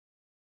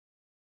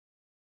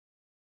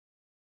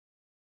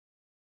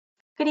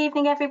Good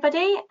evening,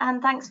 everybody,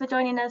 and thanks for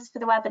joining us for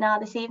the webinar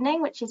this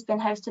evening, which has been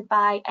hosted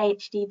by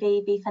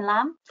AHDB Beef and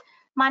Lamb.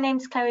 My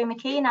name's Chloe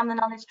McKee, and I'm the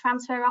Knowledge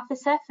Transfer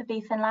Officer for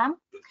Beef and Lamb.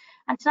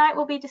 And tonight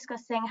we'll be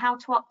discussing how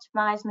to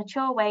optimise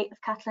mature weight of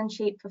cattle and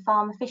sheep for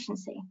farm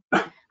efficiency.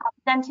 Our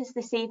presenters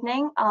this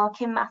evening are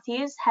Kim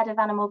Matthews, Head of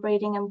Animal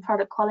Breeding and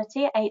Product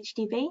Quality at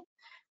AHDB,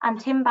 and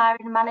Tim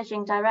Byrne,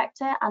 Managing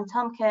Director, and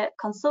Tom Kirk,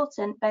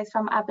 Consultant, both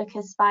from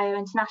AbacusBio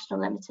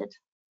International Limited.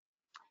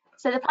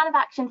 So the plan of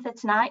action for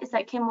tonight is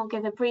that Kim will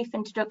give a brief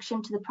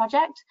introduction to the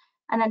project,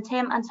 and then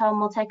Tim and Tom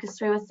will take us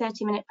through a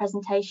 30-minute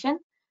presentation.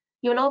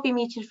 You'll all be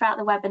muted throughout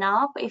the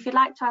webinar, but if you'd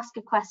like to ask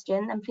a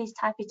question, then please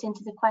type it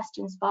into the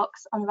questions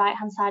box on the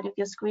right-hand side of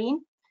your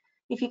screen.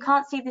 If you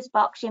can't see this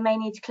box, you may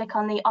need to click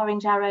on the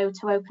orange arrow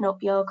to open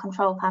up your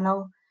control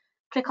panel.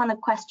 Click on the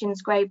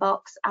questions grey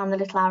box and the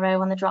little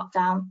arrow on the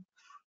drop-down.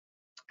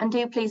 And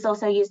do please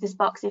also use this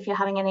box if you're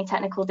having any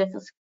technical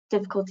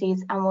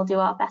difficulties, and we'll do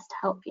our best to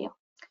help you.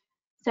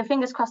 So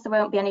fingers crossed there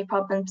won't be any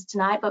problems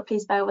tonight, but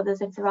please bear with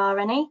us if there are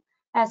any.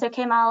 So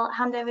Kim, I'll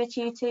hand over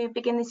to you to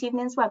begin this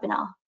evening's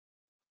webinar.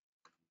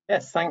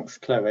 Yes, thanks,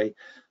 Chloe.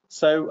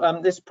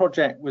 So this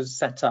project was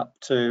set up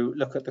to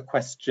look at the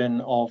question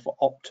of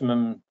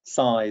optimum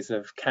size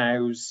of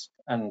cows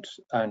and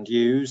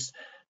ewes,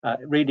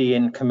 really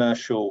in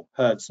commercial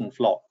herds and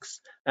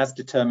flocks, as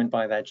determined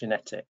by their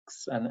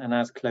genetics. And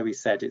as Chloe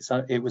said,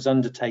 it was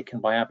undertaken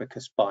by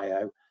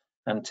AbacusBio,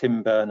 and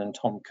Tim Byrne and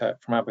Tom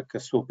Kirk from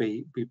Abacus will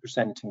be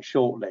presenting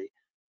shortly.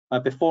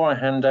 Before I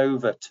hand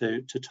over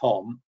to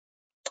Tom,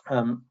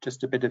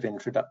 just a bit of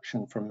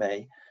introduction from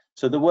me.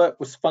 So the work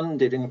was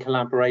funded in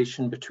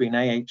collaboration between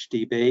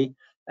AHDB,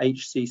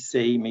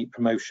 HCC, Meat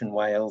Promotion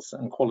Wales,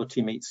 and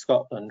Quality Meat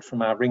Scotland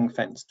from our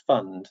ring-fenced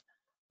fund,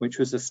 which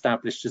was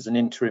established as an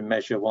interim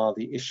measure while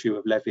the issue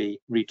of levy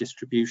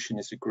redistribution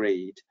is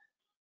agreed.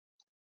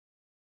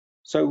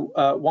 So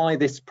why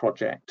this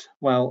project?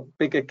 Well,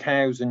 bigger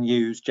cows and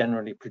ewes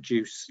generally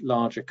produce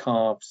larger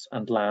calves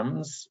and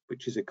lambs,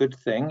 which is a good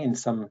thing in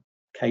some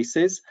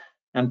cases,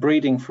 and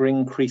breeding for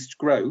increased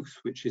growth,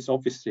 which is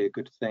obviously a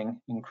good thing,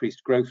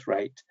 increased growth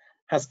rate,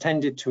 has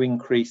tended to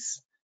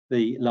increase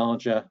the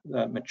larger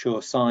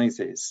mature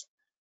sizes.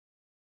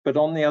 But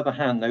on the other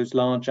hand, those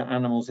larger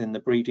animals in the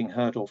breeding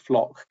herd or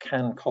flock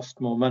can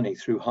cost more money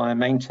through higher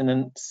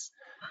maintenance,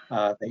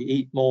 they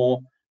eat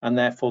more, and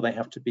therefore they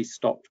have to be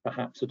stocked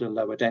perhaps at a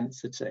lower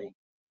density.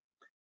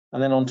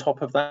 And then on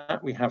top of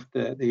that, we have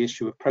the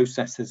issue of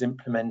processors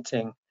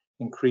implementing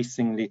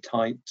increasingly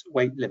tight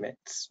weight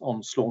limits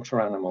on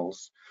slaughter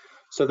animals.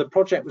 So the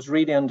project was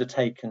really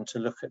undertaken to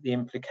look at the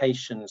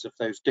implications of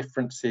those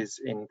differences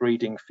in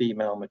breeding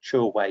female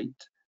mature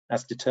weight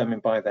as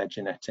determined by their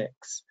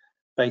genetics,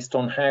 based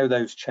on how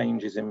those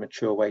changes in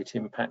mature weight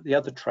impact the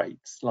other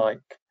traits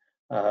like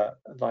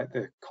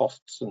the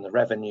costs and the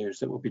revenues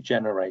that will be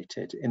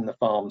generated in the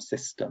farm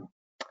system.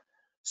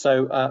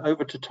 So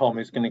over to Tom,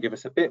 who's going to give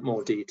us a bit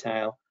more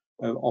detail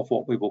of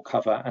what we will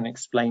cover and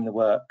explain the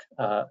work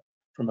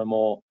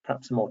from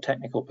perhaps a more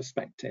technical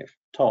perspective.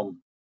 Tom.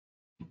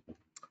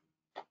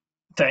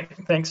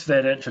 Thanks for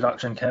that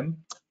introduction,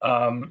 Kim.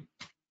 And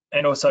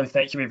also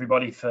thank you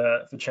everybody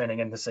for tuning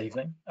in this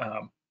evening.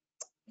 I'm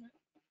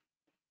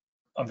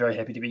very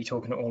happy to be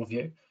talking to all of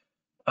you.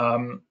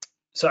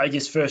 So I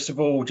guess first of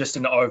all, just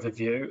an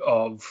overview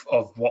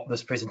of what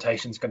this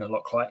presentation is going to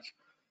look like.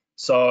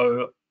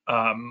 So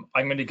I'm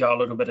going to go a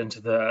little bit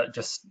into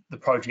the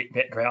project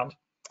background,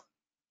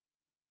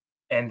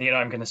 and then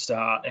I'm going to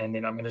start, and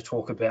then I'm going to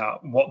talk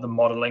about what the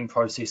modelling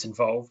process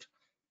involved,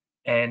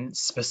 and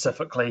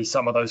specifically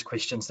some of those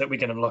questions that we're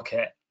going to look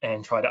at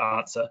and try to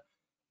answer,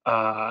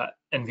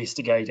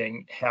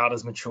 investigating how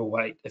does mature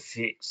weight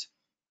affect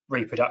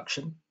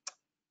reproduction,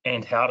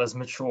 and how does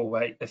mature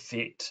weight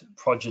affect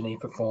progeny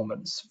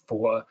performance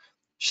for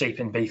sheep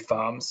and beef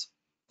farms.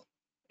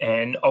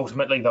 And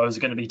ultimately, those are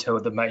going to be two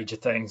of the major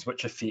things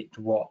which affect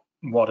what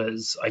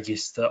is, I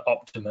guess, the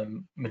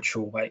optimum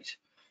mature weight.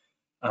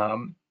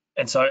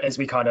 And so as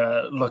we kind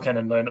of look in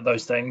and learn at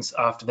those things,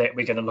 after that,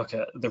 we're going to look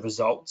at the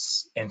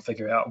results and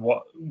figure out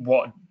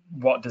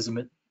what does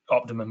an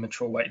optimum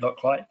mature weight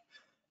look like,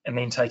 and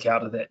then take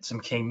out of that some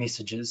key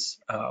messages,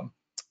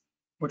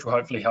 which will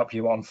hopefully help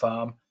you on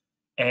farm.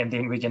 And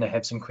then we're going to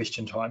have some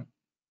question time.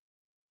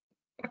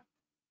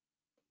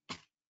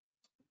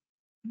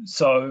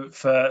 So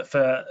for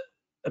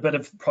a bit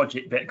of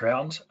project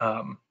background,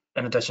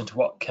 in addition to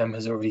what Kim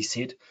has already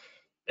said,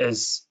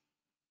 is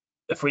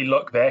if we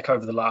look back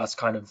over the last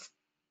kind of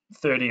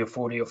 30 or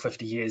 40 or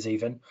 50 years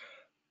even,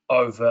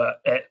 over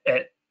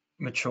at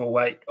mature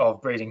weight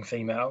of breeding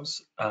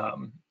females,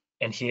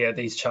 and here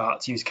these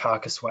charts use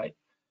carcass weight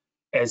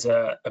as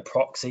a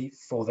proxy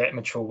for that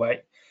mature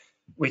weight,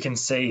 we can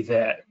see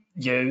that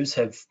ewes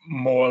have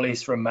more or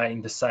less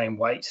remained the same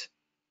weight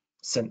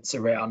since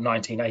around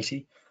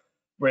 1980,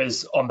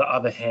 whereas on the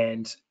other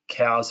hand,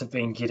 cows have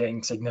been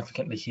getting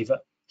significantly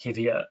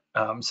heavier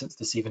since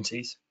the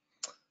 70s.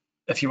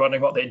 If you're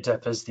wondering what that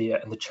dip is there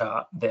in the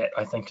chart, that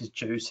I think is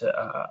due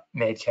to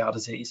mad cow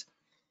disease.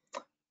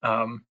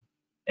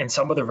 And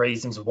some of the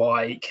reasons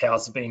why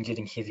cows have been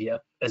getting heavier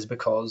is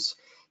because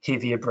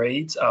heavier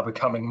breeds are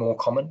becoming more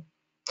common.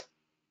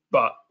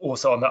 But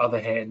also, on the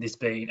other hand, there's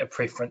been a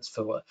preference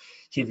for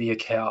heavier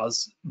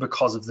cows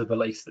because of the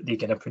belief that they're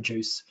going to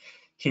produce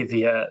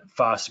heavier,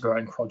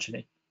 faster-growing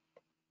progeny.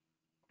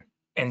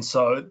 And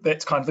so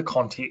that's kind of the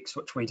context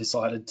which we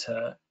decided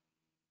to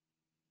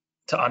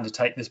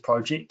undertake this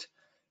project.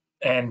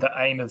 And the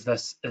aim of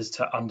this is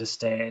to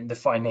understand the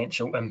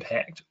financial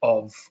impact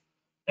of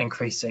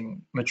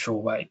increasing mature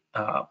weight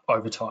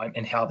over time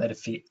and how that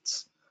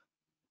affects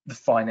the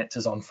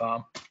finances on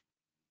farm.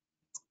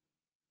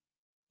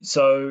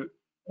 So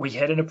we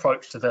had an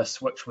approach to this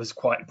which was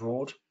quite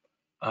broad.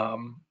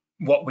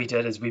 What we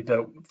did is we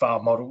built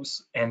farm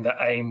models, and the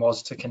aim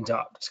was to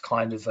conduct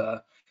kind of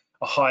a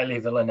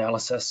high-level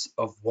analysis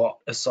of what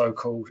a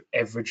so-called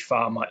average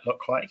farm might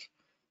look like,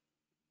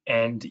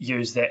 and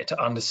use that to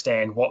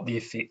understand what the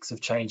effects of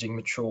changing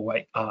mature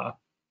weight are.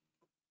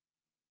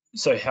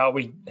 So how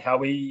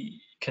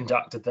we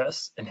conducted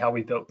this and how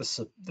we built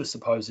the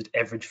supposed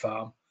average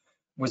farm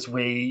was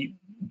we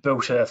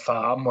built a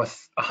farm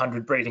with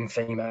 100 breeding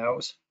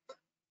females,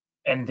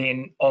 and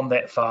then on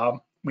that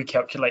farm we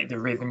calculate the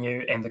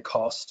revenue and the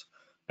cost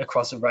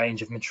across a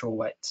range of mature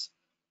weights.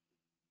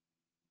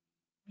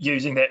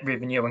 Using that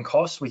revenue and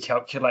cost, we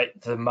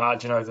calculate the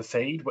margin over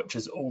feed, which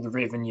is all the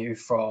revenue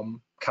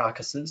from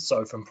carcasses,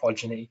 so from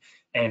progeny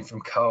and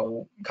from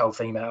cull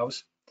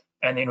females,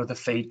 and then with the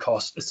feed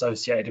cost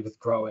associated with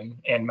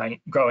growing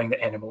the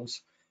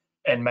animals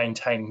and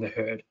maintaining the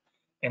herd.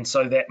 And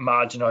so that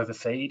margin over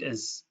feed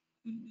is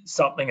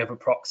something of a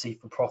proxy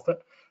for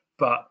profit,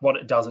 but what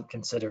it doesn't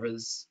consider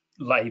is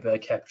labour,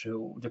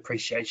 capital,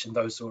 depreciation,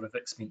 those sort of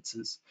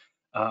expenses.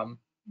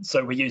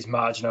 So we use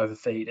margin over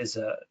feed as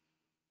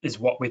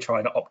what we're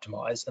trying to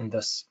optimize in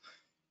this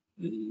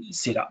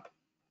setup.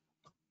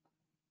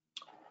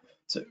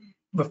 So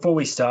before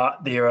we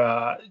start, there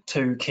are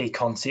two key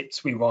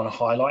concepts we want to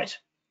highlight.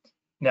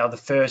 Now, the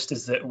first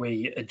is that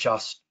we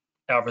adjust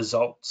our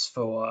results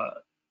for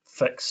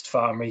fixed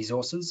farm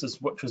resources,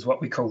 which is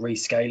what we call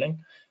rescaling.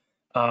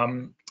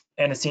 And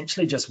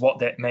essentially just what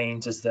that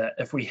means is that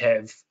if we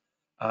have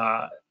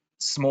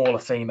smaller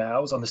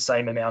females on the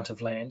same amount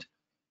of land,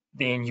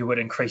 then you would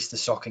increase the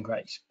stocking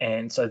rate.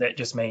 And so that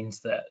just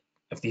means that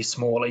if they're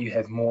smaller, you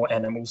have more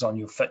animals on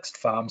your fixed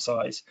farm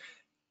size,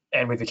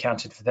 and we've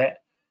accounted for that.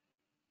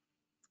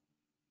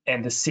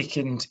 And the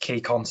second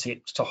key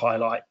concept to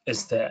highlight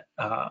is that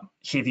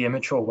heavier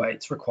mature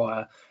weights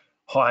require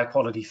higher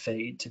quality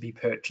feed to be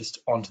purchased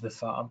onto the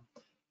farm.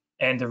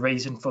 And the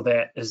reason for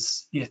that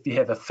is if you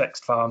have a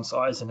fixed farm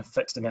size and a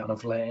fixed amount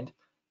of land,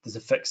 there's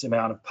a fixed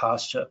amount of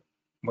pasture,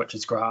 which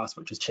is grass,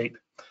 which is cheap.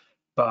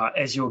 But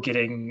as you're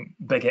getting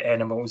bigger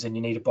animals and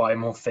you need to buy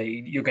more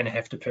feed, you're going to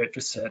have to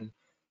purchase in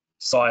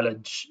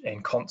silage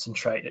and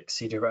concentrate,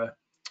 etc.,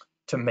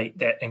 to meet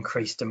that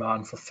increased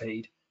demand for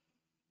feed.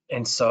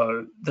 And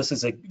so this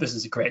is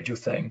a gradual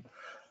thing,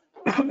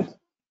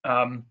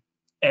 and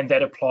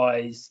that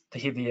applies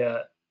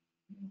the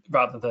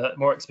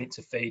more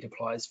expensive feed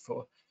applies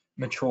for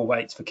mature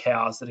weights for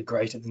cows that are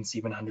greater than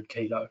 700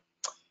 kilo,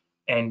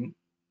 and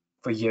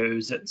for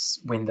ewes it's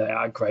when they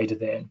are greater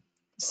than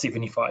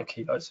 75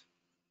 kilos.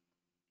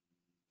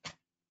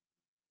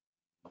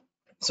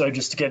 So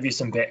just to give you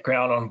some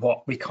background on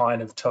what we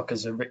kind of took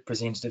as a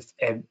representative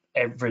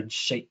average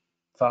sheep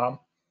farm,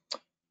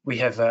 we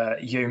have a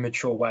ewe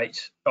mature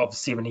weight of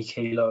 70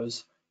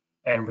 kilos,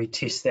 and we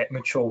test that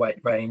mature weight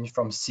range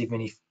from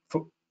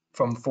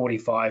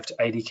 45 to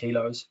 80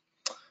 kilos.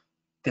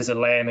 There's a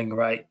lambing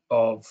rate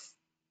of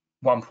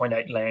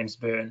 1.8 lambs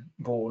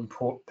born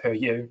per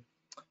ewe,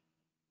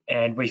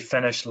 and we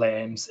finish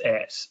lambs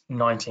at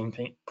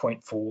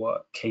 19.4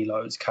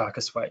 kilos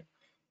carcass weight.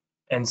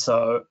 And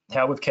so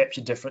how we've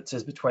captured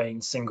differences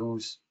between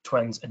singles,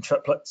 twins and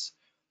triplets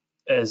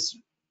is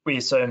we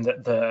assume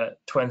that the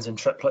twins and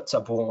triplets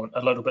are born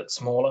a little bit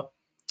smaller,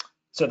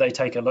 so they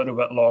take a little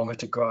bit longer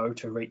to grow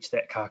to reach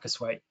that carcass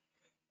weight.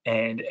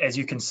 And as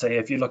you can see,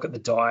 if you look at the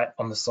diet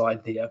on the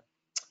side there,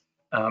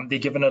 they're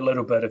given a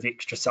little bit of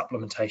extra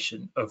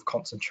supplementation of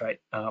concentrate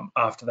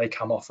after they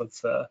come off of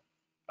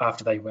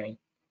after they wean.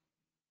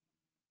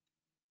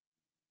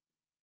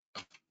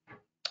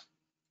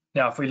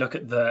 Now, if we look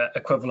at the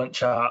equivalent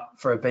chart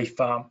for a beef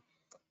farm,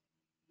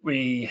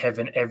 we have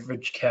an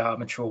average cow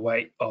mature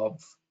weight of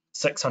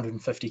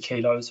 650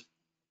 kilos,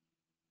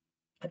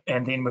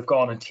 and then we've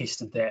gone and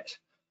tested that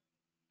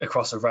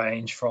across a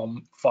range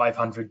from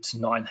 500 to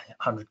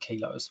 900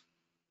 kilos.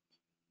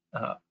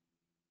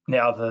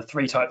 Now, the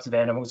three types of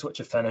animals which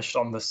are finished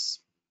on this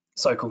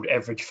so-called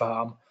average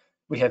farm,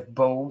 we have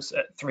bulls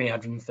at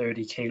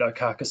 330 kilo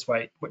carcass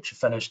weight, which are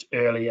finished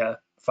earlier,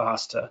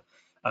 faster,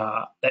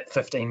 at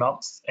 15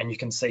 months, and you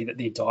can see that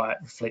their diet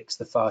reflects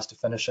the faster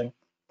finishing.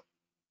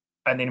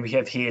 And then we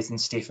have hares and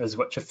steppers,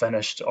 which are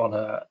finished on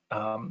a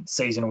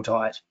seasonal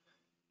diet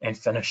and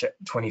finish at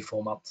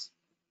 24 months.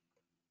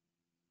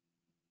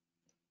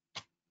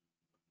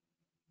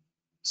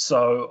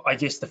 So I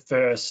guess the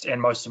first and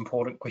most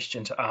important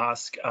question to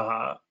ask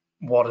are,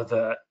 what are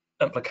the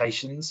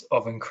implications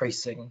of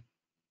increasing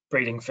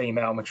breeding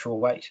female mature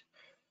weight.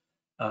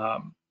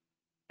 And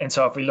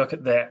so if we look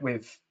at that,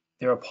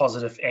 there are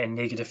positive and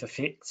negative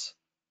effects,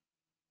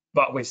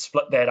 but we've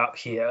split that up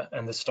here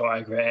in this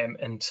diagram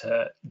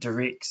into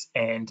direct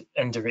and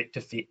indirect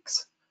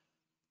effects.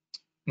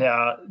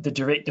 Now, the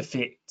direct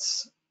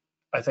effects,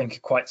 I think,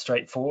 are quite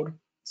straightforward.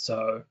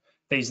 So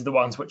these are the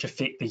ones which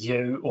affect the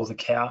ewe or the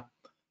cow.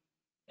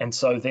 And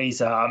so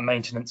these are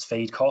maintenance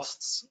feed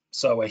costs.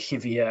 So a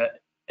heavier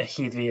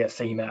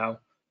female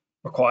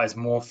requires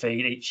more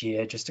feed each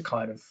year just to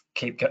kind of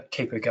keep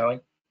her going.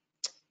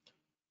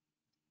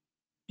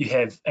 You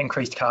have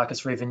increased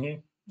carcass revenue.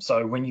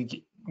 So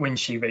when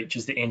she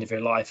reaches the end of her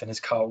life and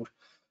is culled,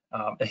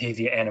 a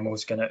heavier animal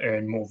is going to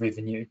earn more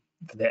revenue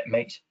for that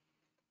meat.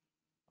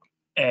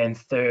 And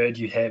third,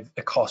 you have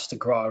a cost to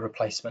grow a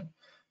replacement.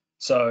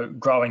 So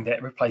growing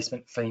that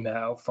replacement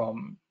female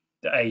from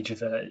the age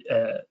of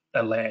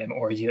a lamb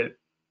or a ewe,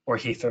 or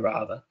a heifer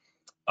rather,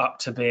 up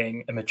to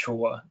being a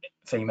mature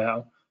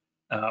female.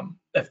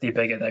 If they're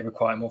bigger, they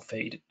require more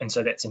feed, and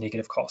so that's a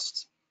negative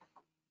cost.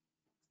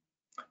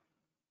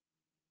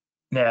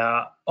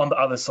 Now, on the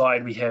other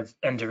side, we have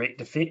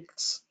indirect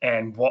effects,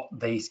 and what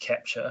these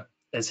capture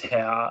is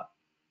how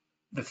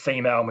the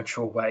female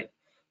mature weight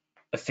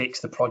affects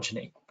the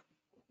progeny.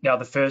 Now,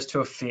 the first two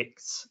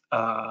effects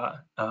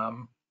are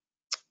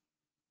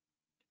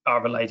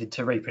related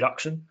to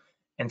reproduction.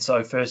 And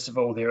so, first of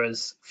all, there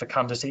is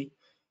fecundity.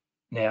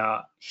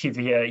 Now,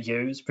 heavier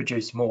ewes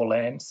produce more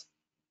lambs.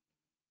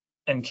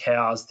 In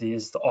cows,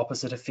 there's the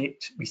opposite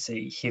effect. We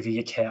see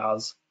heavier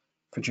cows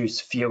produce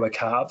fewer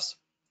calves.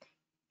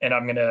 And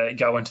I'm going to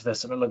go into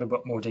this in a little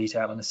bit more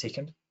detail in a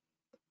second.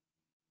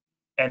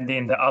 And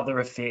then the other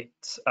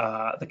effects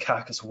are the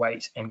carcass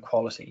weight and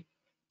quality.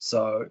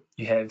 So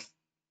you have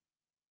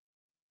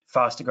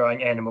faster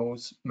growing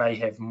animals may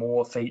have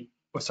more feed,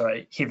 or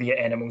sorry, heavier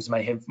animals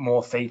may have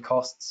more feed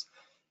costs,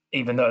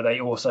 even though they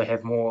also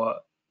have more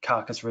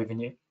carcass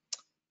revenue.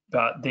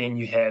 But then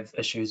you have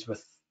issues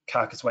with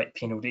carcass weight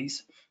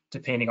penalties,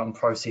 depending on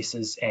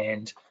processes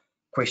and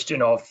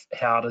question of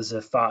how does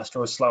a fast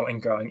or a slow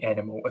and growing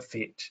animal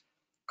affect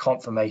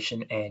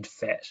conformation and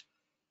fat.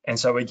 And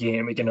so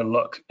again, we're going to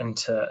look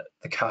into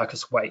the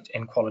carcass weight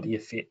and quality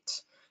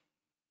effects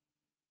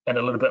in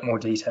a little bit more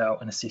detail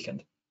in a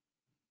second.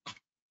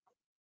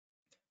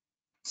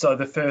 So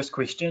the first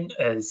question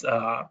is,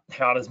 how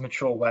does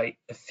mature weight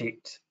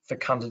affect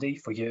fecundity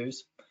for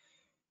ewes?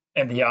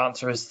 And the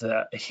answer is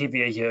that a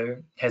heavier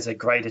ewe has a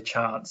greater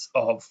chance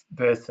of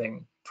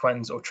birthing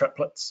twins or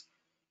triplets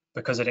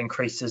because it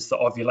increases the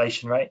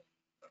ovulation rate.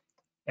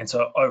 And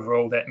so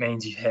overall, that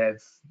means you have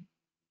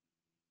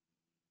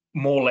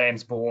more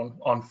lambs born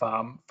on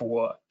farm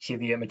for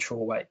heavier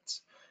mature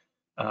weights.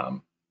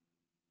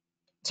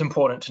 It's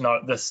important to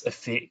note this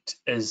effect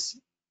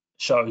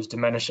shows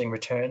diminishing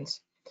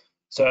returns.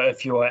 So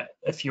if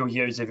your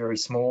ewes are very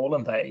small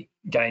and they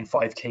gain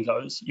 5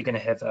 kilos, you're going to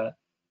have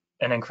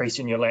an increase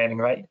in your lambing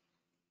rate.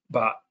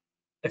 But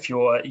if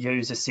your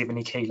ewes are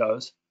 70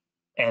 kilos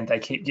and they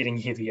keep getting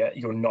heavier,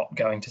 you're not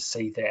going to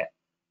see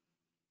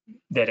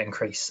that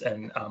increase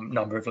in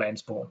number of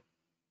lambs born.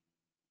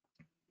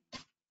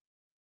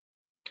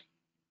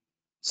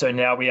 So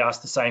now we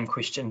ask the same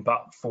question,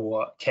 but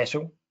for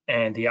cattle,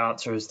 and the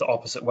answer is the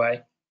opposite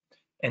way.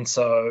 And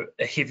so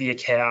a heavier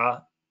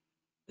cow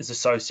is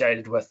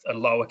associated with a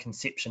lower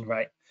conception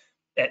rate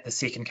at the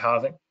second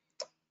calving.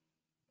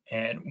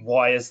 And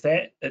why is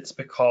that? It's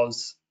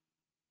because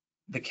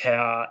the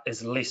cow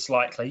is less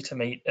likely to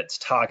meet its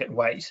target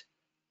weight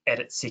at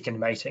its second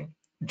mating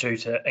due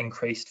to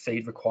increased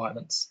feed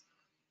requirements.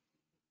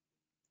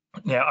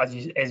 Now,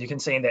 as you can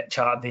see in that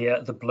chart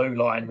there, the blue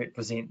line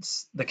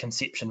represents the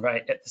conception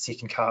rate at the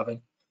second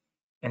calving.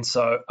 And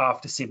so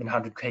after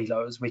 700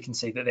 kilos, we can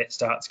see that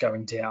starts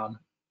going down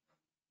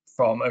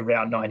from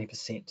around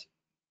 90%.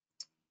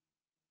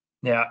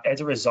 Now, as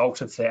a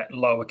result of that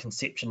lower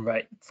conception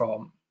rate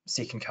from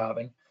second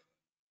calving,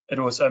 it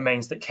also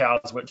means that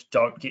cows which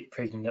don't get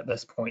pregnant at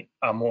this point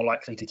are more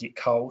likely to get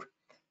culled,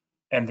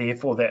 and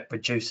therefore that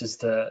reduces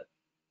the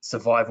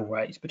survival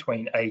rate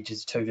between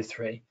ages 2 to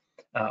 3.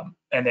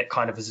 And that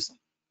kind of is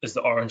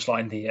the orange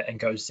line there and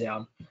goes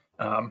down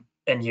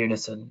in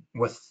unison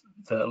with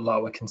the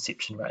lower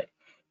conception rate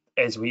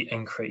as we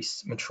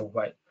increase mature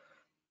weight.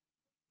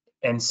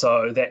 And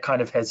so that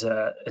kind of has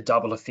a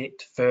double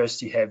effect.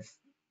 First, you have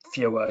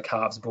fewer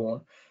calves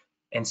born,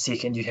 and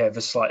second, you have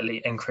a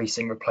slightly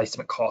increasing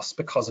replacement cost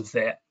because of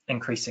that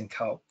increasing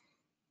cull.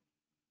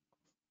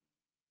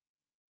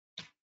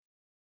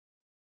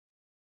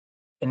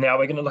 And now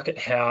we're going to look at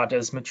how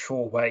does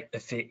mature weight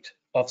affect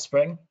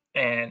offspring,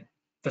 and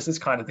this is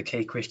kind of the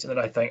key question that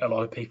I think a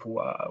lot of people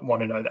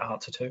want to know the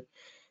answer to.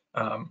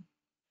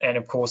 And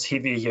of course,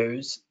 heavier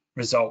ewes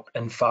result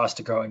in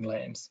faster growing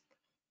lambs.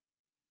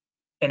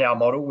 In our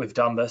model, we've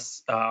done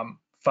this.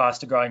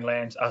 Faster growing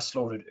lambs are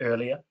slaughtered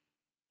earlier.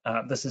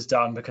 This is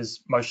done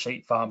because most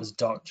sheep farmers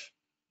don't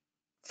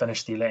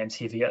finish their lambs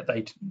heavier.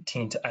 They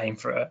tend to aim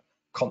for a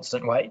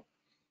constant weight.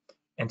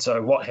 And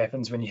so what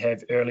happens when you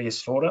have earlier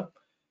slaughter?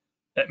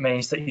 It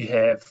means that you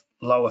have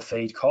lower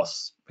feed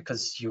costs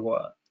because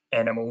your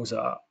animals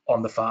are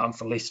on the farm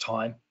for less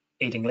time,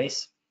 eating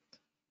less.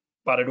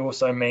 But it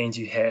also means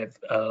you have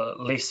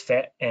less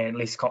fat and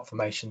less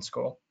conformation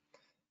score.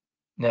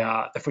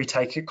 Now, if we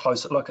take a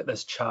closer look at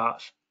this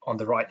chart on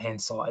the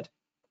right-hand side,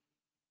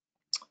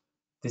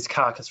 there's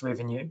carcass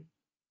revenue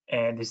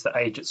and there's the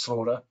age at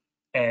slaughter,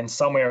 and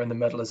somewhere in the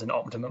middle is an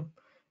optimum.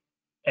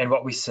 And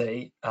what we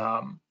see,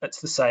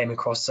 it's the same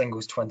across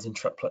singles, twins, and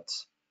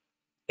triplets,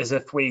 is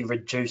if we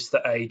reduce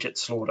the age at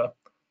slaughter,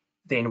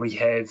 then we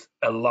have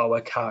a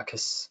lower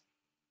carcass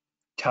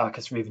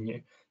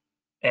revenue.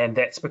 And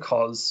that's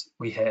because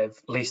we have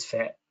less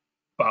fat,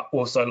 but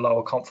also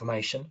lower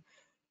conformation,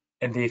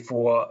 and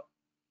therefore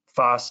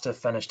faster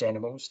finished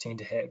animals tend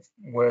to have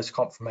worse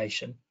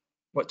conformation,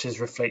 which is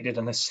reflected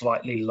in a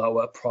slightly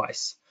lower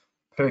price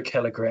per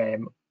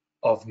kilogram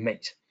of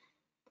meat.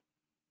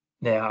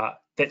 Now,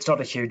 that's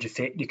not a huge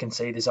effect. You can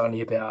see there's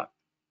only about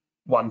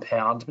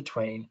 £1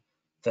 between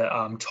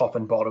the top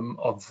and bottom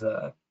of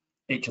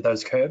each of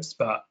those curves,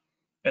 but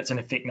it's an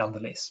effect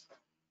nonetheless,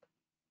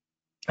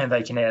 and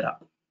they can add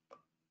up.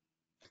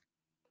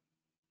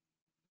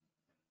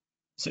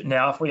 So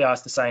now if we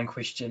ask the same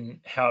question,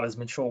 how does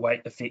mature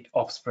weight affect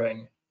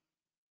offspring?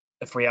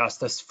 If we ask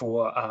this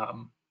for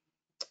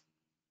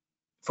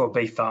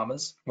beef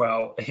farmers,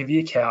 well, a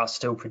heavier cow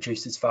still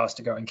produces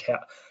faster growing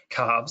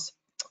calves,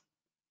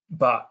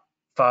 but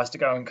faster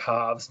growing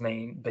calves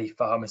mean beef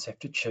farmers have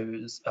to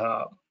choose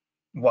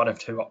one of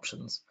two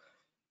options.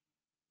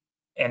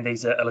 And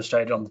these are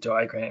illustrated on the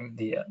diagram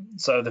there.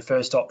 So the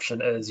first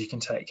option is you can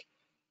take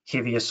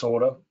heavier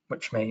slaughter,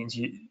 which means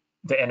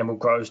the animal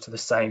grows to the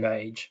same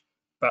age,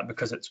 but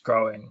because it's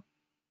growing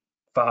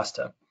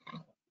faster,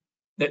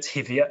 it's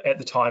heavier at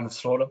the time of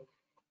slaughter.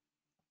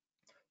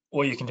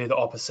 Or you can do the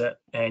opposite,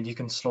 and you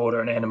can slaughter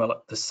an animal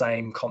at the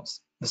same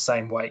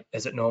weight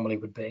as it normally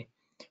would be,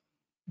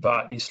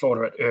 but you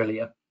slaughter it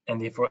earlier,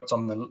 and therefore it's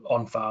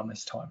on farm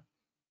this time.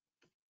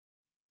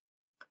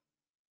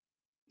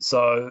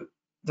 So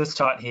this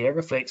chart here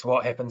reflects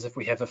what happens if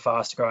we have a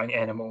fast growing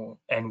animal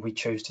and we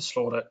choose to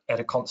slaughter it at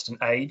a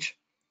constant age.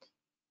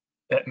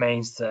 It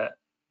means that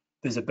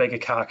there's a bigger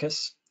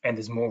carcass and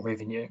there's more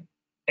revenue.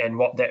 And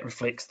what that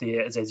reflects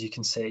there is, as you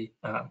can see,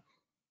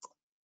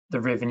 the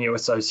revenue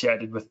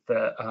associated with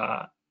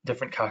the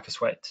different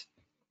carcass weights.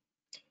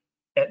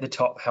 At the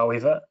top,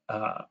 however,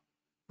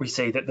 we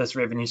see that this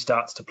revenue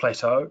starts to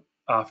plateau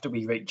after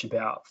we reach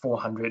about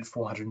 400,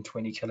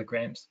 420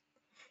 kilograms.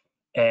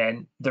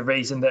 And the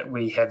reason that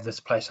we have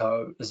this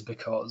plateau is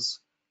because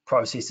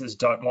processors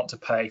don't want to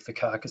pay for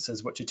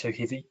carcasses which are too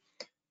heavy.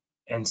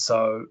 And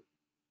so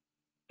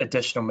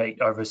additional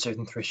meat over a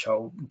certain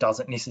threshold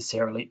doesn't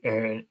necessarily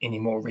earn any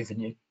more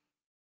revenue.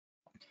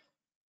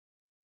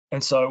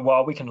 And so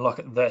while we can look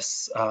at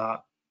this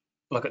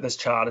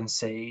chart and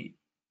see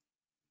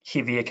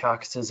heavier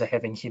carcasses are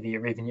having heavier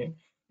revenue,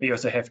 we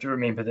also have to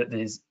remember that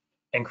there's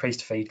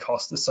increased feed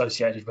costs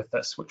associated with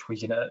this, which we're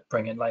going to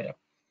bring in later.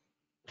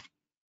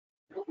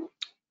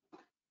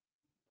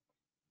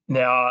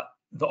 Now,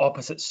 the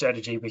opposite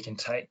strategy we can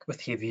take with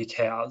heavier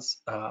cows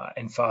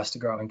and faster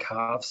growing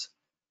calves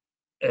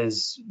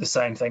is the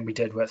same thing we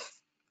did with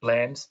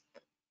lambs,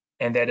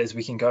 and that is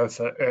we can go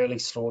for early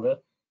slaughter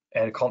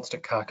at a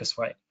constant carcass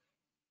weight.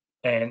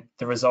 And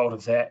the result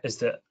of that is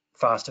that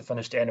faster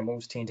finished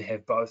animals tend to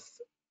have both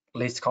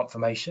less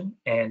conformation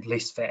and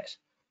less fat.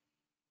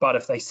 But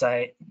if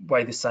they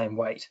weigh the same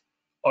weight,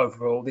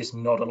 overall, there's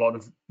not a lot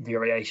of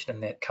variation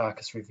in that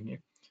carcass revenue.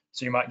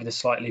 So you might get a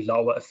slightly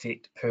lower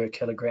effect per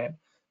kilogram,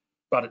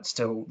 but it's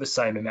still the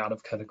same amount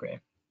of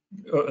kilogram,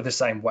 or the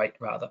same weight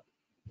rather.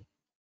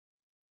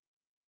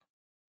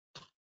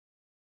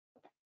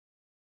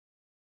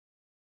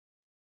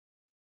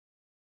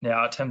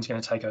 Now, Tim's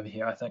going to take over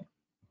here, I think.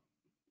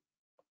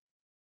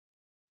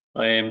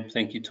 I am,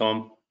 thank you,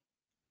 Tom.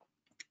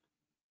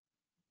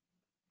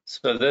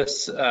 So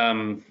this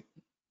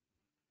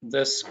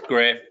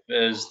graph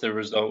is the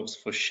results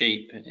for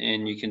sheep,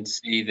 and you can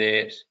see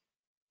that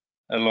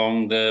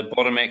along the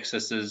bottom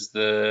axis is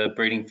the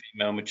breeding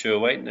female mature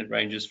weight, and it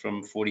ranges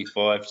from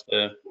 45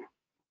 to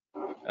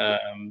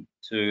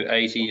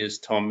 80, as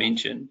Tom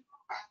mentioned.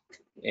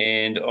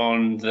 And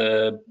on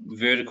the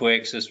vertical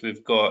axis,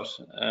 we've got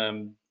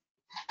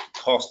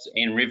costs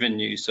and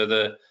revenue.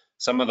 So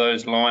some of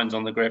those lines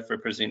on the graph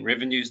represent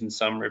revenues and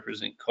some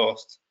represent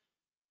costs.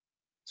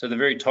 So the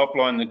very top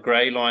line, the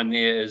grey line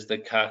there, is the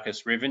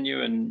carcass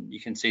revenue, and you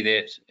can see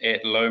that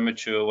at low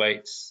mature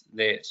weights,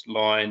 that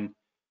line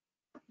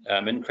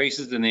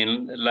increases, and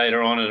then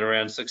later on at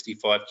around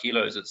 65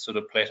 kilos, it sort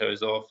of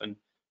plateaus off. And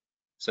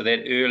so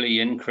that early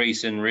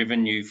increase in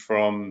revenue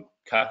from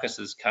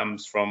carcasses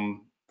comes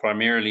from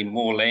primarily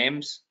more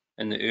lambs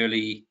in the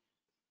early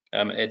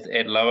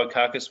at lower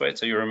carcass weight.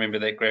 So you remember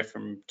that graph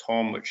from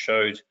Tom, which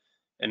showed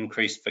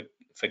increased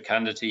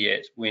fecundity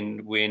at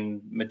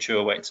when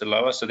mature weights are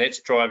lower. So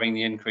that's driving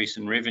the increase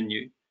in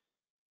revenue.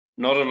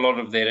 Not a lot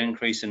of that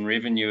increase in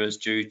revenue is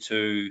due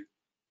to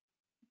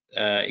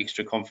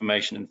extra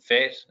conformation and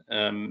fat,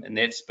 and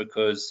that's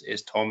because,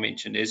 as Tom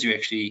mentioned, as you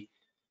actually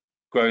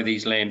grow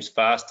these lambs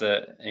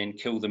faster and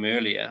kill them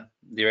earlier,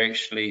 they're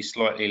actually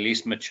slightly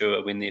less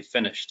mature when they're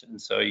finished,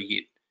 and so you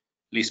get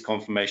less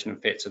conformation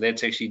and fat. So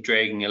that's actually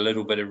dragging a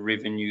little bit of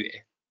revenue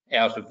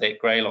out of that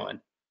grey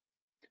line.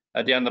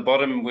 Down the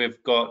bottom,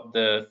 we've got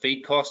the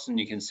feed costs, and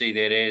you can see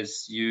that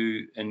as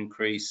you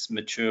increase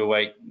mature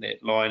weight,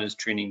 that line is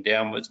trending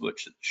downwards,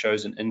 which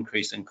shows an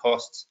increase in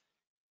costs.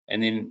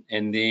 And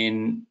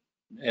then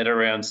at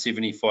around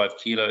 75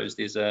 kilos,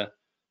 there's a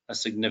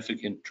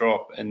significant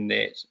drop in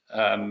that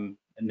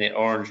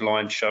orange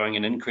line, showing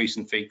an increase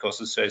in feed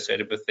costs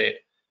associated with that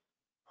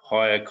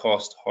higher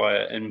cost,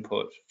 higher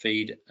input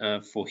feed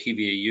for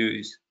heavier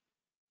ewes.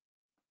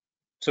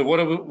 So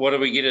what do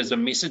we get as a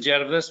message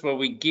out of this? Well,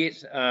 we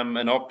get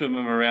an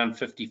optimum around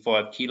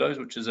 55 kilos,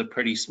 which is a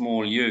pretty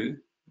small ewe,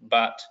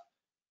 but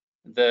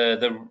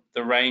the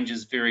range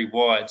is very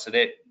wide. So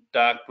that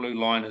dark blue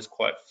line is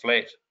quite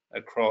flat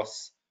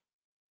across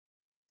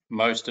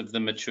most of the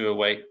mature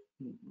weight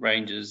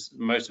ranges,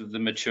 most of the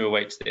mature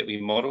weights that we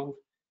modeled.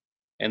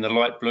 And the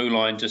light blue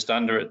line just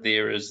under it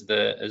there is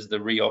the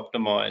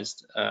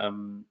re-optimized,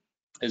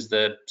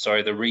 the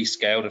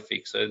rescaled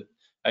effect. So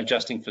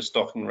adjusting for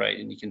stocking rate,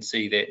 and you can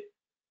see that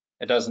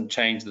it doesn't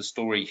change the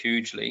story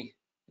hugely.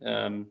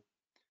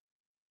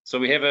 So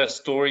we have a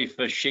story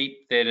for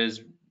sheep that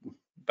is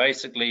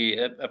basically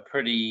a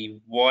pretty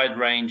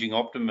wide-ranging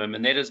optimum,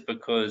 and that is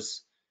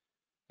because,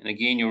 and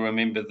again you'll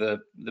remember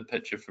the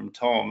picture from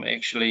Tom,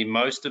 actually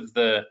most of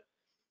the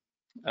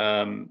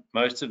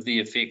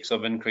effects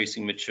of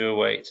increasing mature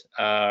weight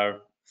are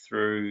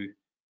through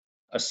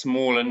a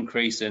small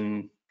increase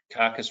in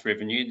carcass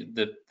revenue.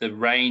 The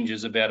range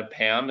is about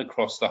 £1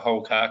 across the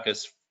whole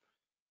carcass,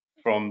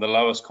 from the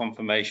lowest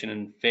conformation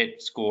and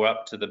fat score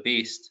up to the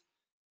best.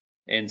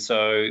 And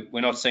so we're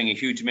not seeing a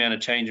huge amount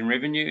of change in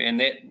revenue, and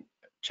that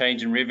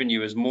change in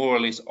revenue is more or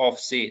less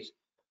offset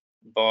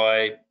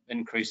by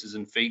increases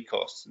in feed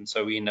costs, and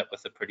so we end up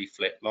with a pretty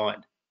flat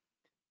line.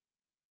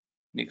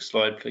 Next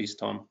slide, please,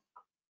 Tom.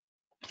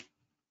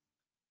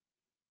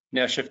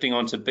 Now shifting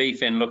on to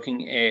beef and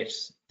looking at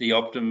the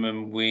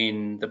optimum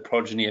when the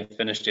progeny are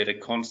finished at a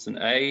constant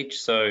age.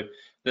 So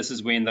this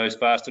is when those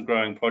faster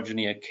growing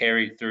progeny are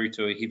carried through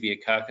to a heavier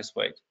carcass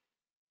weight.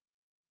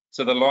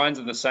 So the lines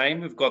are the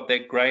same. We've got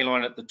that grey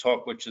line at the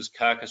top, which is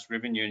carcass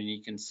revenue, and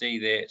you can see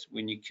that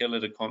when you kill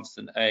at a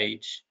constant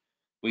age,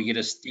 we get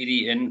a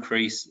steady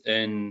increase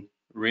in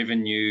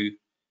revenue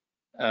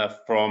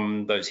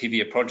from those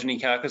heavier progeny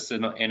carcasses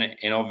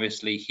and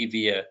obviously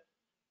heavier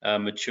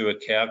mature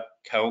cow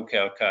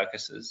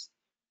carcasses,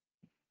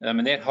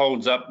 and that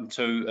holds up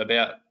to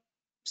about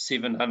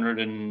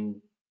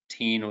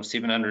 710 or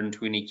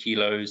 720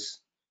 kilos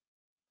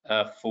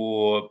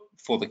for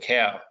the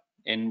cow.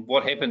 And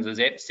what happens is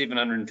at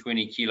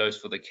 720 kilos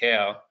for the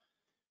cow,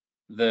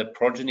 the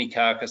progeny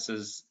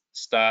carcasses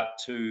start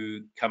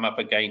to come up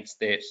against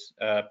that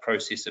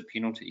processor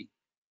penalty,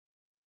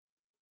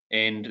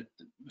 and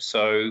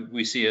so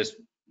we see a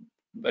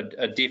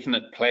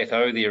definite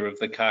plateau there of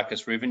the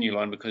carcass revenue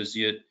line, because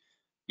you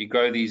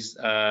grow these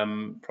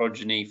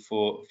progeny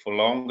for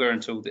longer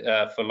until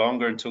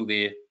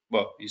they're,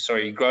 well,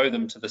 you grow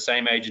them to the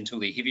same age until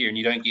they're heavier, and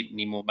you don't get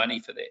any more money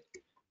for that.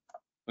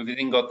 We've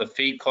then got the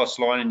feed cost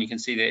line, and you can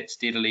see that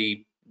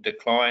steadily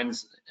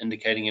declines,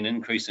 indicating an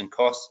increase in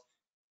costs.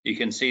 You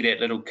can see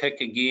that little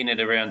kick again at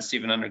around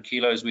 700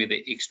 kilos, where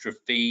the extra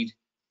feed,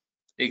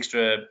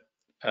 the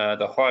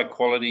high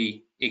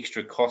quality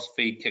extra cost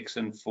feed kicks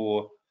in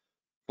for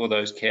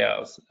those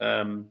cows.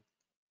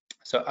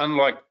 So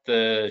unlike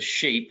the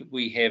sheep,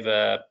 we have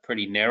a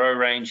pretty narrow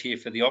range here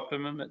for the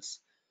optimum. It's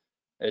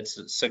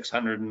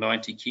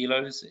 690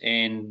 kilos,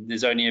 and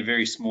there's only a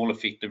very small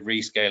effect of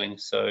rescaling.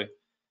 So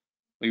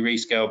we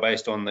rescale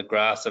based on the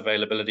grass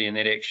availability, and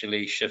that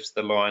actually shifts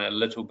the line a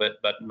little bit,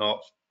 but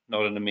not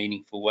in a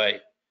meaningful way.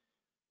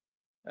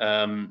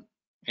 And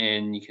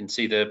you can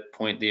see the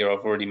point there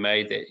I've already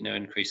made, that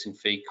increasing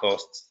feed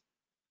costs,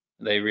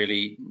 they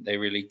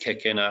really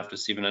kick in after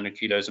 700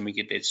 kilos, and we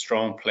get that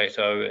strong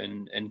plateau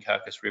in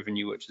carcass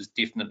revenue, which is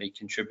definitely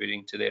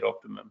contributing to that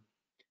optimum.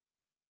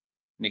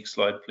 Next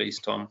slide, please,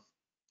 Tom.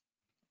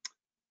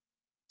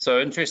 So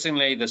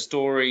interestingly, the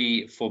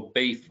story for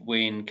beef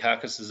when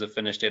carcasses are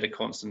finished at a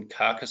constant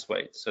carcass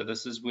weight. So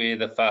this is where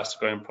the faster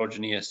growing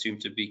progeny are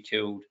assumed to be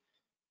killed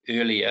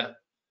earlier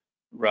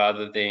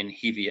rather than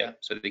heavier.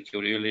 So they're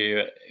killed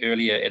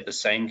earlier at the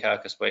same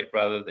carcass weight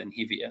rather than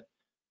heavier.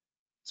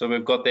 So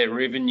we've got that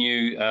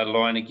revenue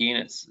line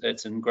again.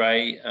 It's in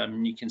grey.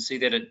 You can see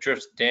that it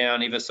drifts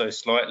down ever so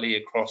slightly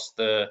across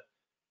the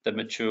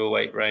mature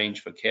weight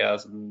range for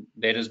cows, and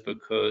that is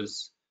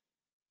because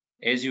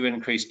as you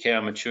increase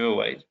cow mature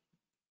weight,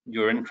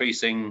 you're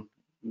increasing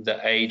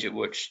the age at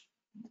which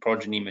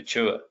progeny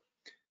mature.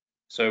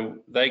 So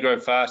they grow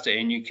faster,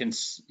 and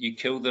you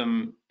kill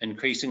them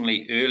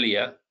increasingly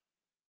earlier,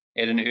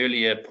 at an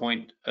earlier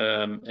point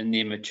in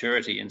their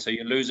maturity, and so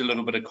you lose a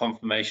little bit of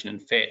conformation and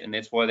fat, and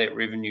that's why that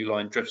revenue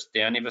line drifts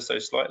down ever so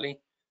slightly.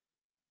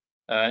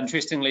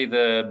 Interestingly,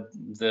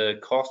 the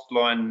cost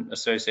line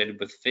associated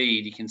with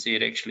feed, you can see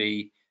it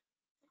actually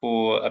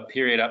for a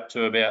period up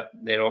to about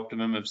that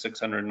optimum of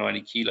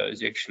 690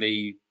 kilos,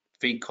 actually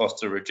feed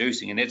costs are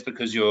reducing, and that's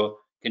because you're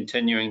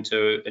continuing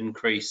to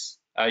increase,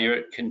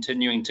 you're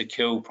continuing to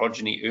kill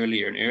progeny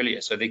earlier and earlier,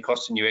 so they're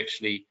costing you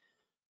actually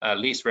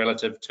less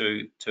relative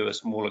to a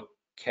smaller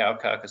cow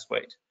carcass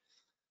weight.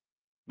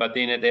 But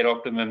then at that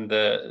optimum,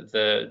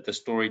 the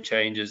story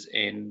changes,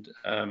 and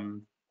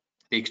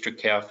the extra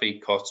cow feed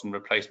costs and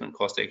replacement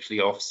costs actually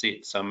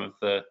offset some of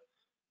the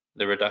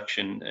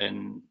reduction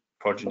in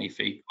progeny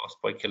feed costs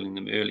by killing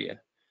them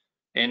earlier.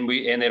 And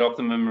that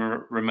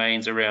optimum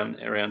remains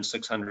around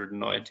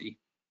 690.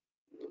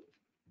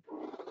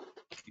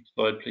 Next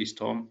slide, please,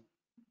 Tom.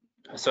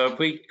 So if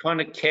we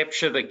kind of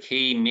capture the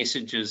key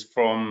messages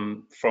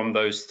from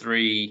those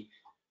three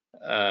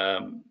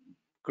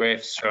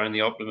graphs showing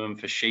the optimum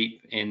for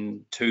sheep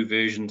and two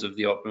versions of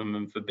the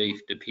optimum for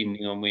beef,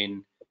 depending on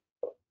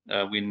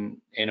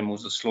when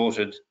animals are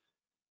slaughtered,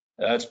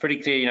 it's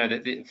pretty clear,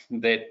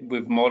 that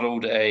we've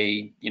modelled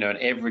an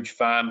average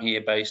farm here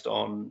based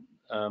on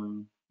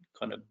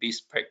kind of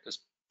best practice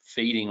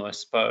feeding, I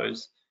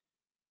suppose.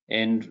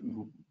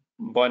 And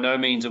by no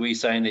means are we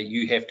saying that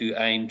you have to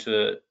aim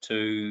to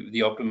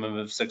the optimum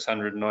of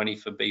 690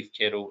 for beef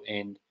cattle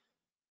and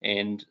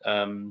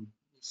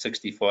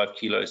 65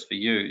 kilos for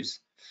ewes.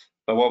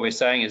 But what we're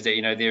saying is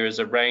that there is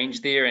a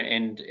range there,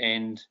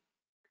 and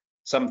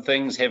some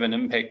things have an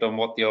impact on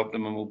what the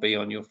optimum will be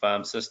on your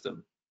farm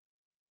system.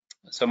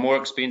 So more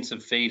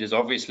expensive feed is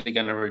obviously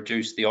going to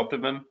reduce the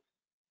optimum.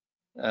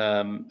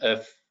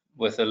 If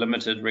with a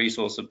limited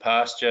resource of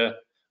pasture,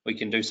 we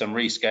can do some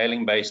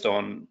rescaling based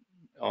on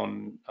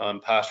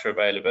pasture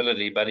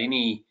availability, but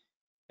any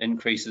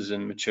increases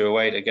in mature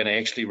weight are going to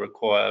actually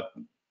require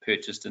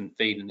purchased in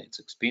feed, and it's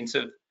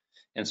expensive,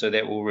 and so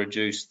that will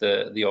reduce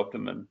the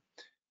optimum.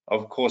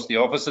 Of course, the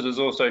opposite is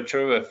also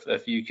true.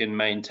 If you can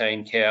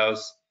maintain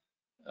cows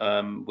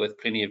with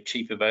plenty of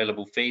cheap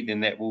available feed, then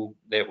that will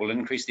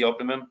increase the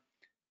optimum.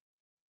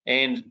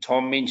 And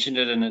Tom mentioned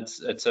it, and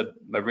it's a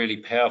really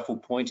powerful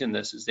point in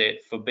this, is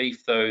that for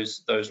beef,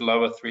 those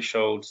lower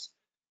thresholds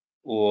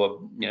or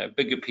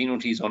bigger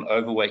penalties on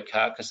overweight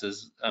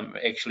carcasses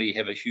actually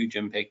have a huge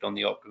impact on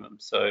the optimum.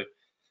 So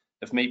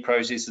if meat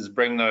processors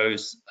bring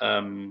those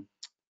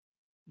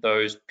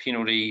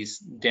penalties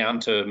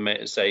down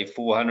to say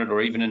 400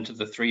 or even into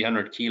the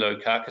 300 kilo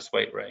carcass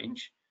weight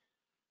range,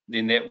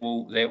 then that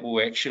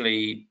will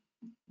actually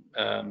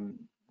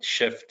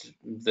shift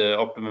the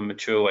optimum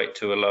mature weight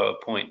to a lower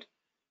point,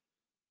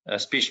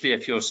 especially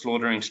if your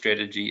slaughtering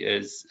strategy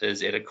is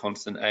at a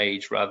constant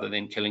age rather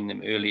than killing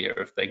them earlier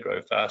if they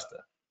grow faster.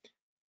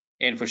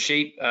 And for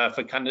sheep,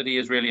 fecundity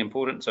is really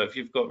important. So if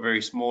you've got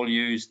very small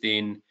ewes,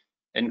 then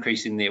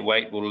increasing their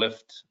weight will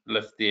lift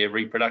their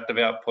reproductive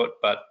output,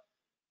 but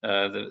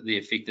the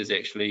effect is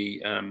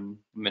actually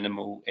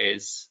minimal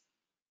as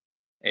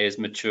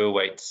mature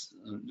weights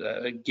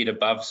get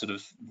above sort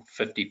of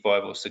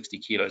 55 or 60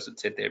 kilos.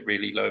 It's at that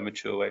really low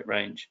mature weight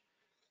range.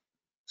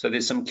 So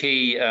there's some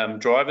key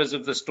drivers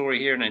of the story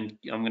here, and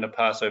I'm going to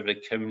pass over to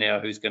Kim now,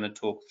 who's going to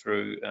talk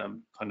through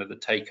kind of the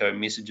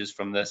take-home messages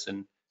from this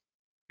and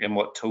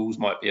what tools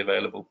might be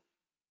available.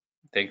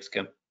 Thanks,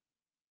 Kim.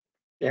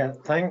 Yeah,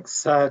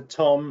 thanks,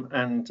 Tom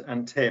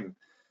and Tim.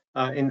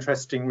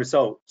 Interesting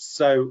results.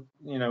 So,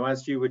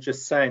 as you were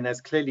just saying,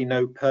 there's clearly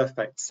no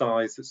perfect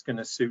size that's going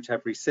to suit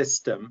every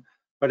system,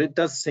 but it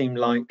does seem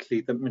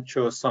likely that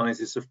mature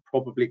sizes have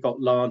probably got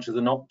larger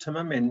than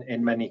optimum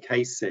in many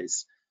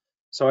cases.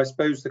 So I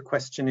suppose the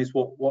question is,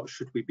 what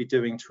should we be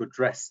doing to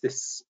address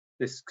this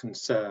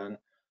concern?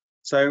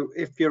 So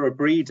if you're a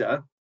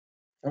breeder,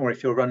 or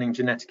if you're running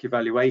genetic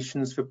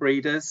evaluations for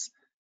breeders,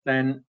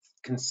 then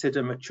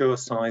consider mature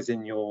size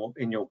in your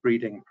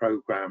breeding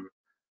program.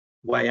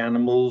 Weigh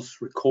animals,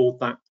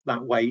 record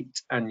that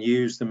weight, and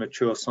use the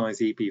mature size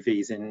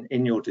EBVs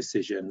in your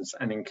decisions,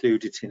 and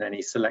include it in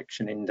any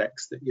selection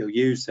index that you're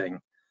using,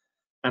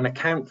 and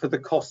account for the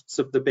costs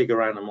of the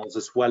bigger animals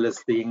as well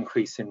as the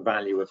increase in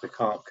value of the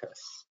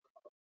carcass.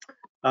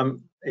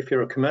 If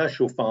you're a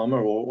commercial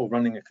farmer or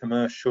running a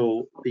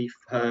commercial beef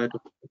herd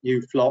or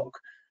ewe flock,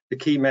 the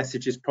key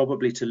message is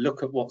probably to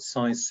look at what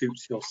size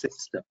suits your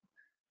system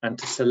and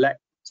to select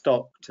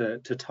stock to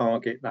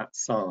target that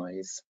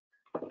size.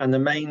 And the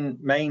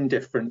main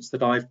difference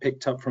that I've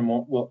picked up from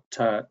what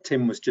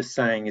Tim was just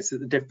saying is that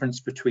the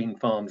difference between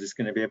farms is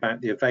going to be about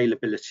the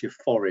availability of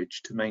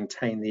forage to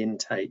maintain the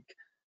intake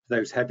of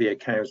those heavier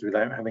cows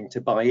without having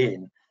to buy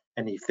in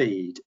any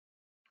feed.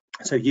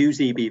 So use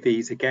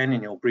EBVs again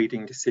in your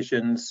breeding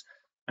decisions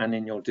and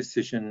in your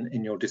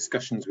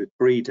discussions with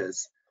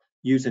breeders.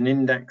 Use an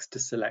index to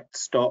select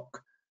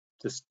stock,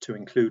 just to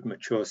include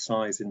mature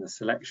size in the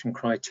selection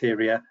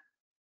criteria,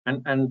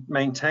 and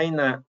maintain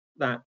that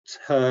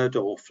herd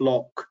or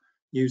flock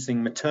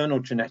using maternal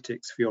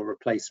genetics for your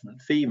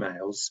replacement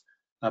females,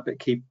 but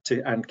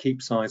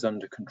keep size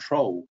under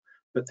control.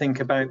 But think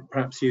about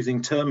perhaps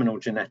using terminal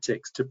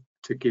genetics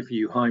to give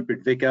you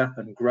hybrid vigor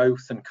and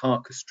growth and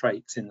carcass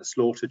traits in the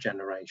slaughter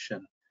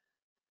generation.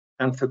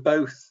 And for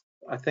both,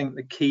 I think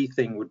the key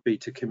thing would be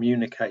to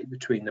communicate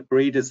between the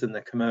breeders and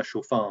the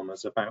commercial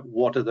farmers about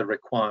what are the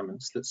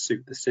requirements that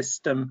suit the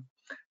system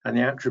and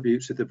the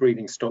attributes of the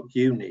breeding stock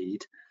you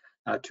need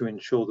to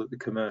ensure that the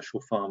commercial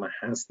farmer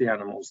has the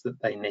animals that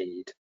they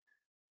need.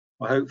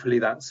 Well, hopefully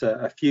that's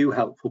a few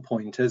helpful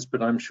pointers,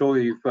 but I'm sure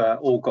you've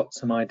all got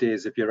some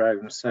ideas of your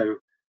own. So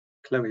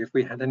Chloe, if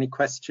we had any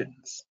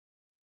questions.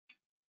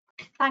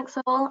 Thanks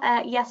all.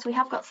 Yes, we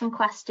have got some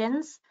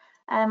questions.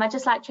 I'd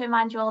just like to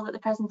remind you all that the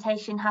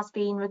presentation has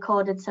been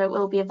recorded, so it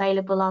will be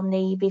available on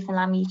the Beef and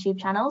Lamb YouTube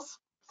channels.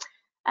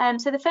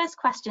 So the first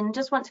question,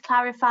 just want to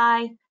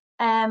clarify,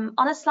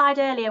 on a slide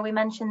earlier we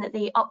mentioned that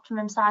the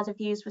optimum size of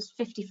ewes was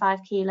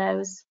 55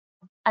 kilos,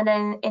 and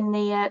then in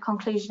the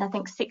conclusion I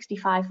think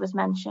 65 was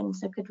mentioned.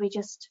 So could we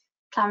just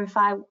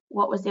clarify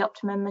what was the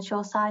optimum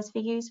mature size for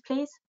ewes,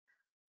 please?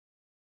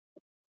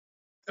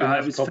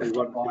 It was probably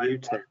 55. one for you,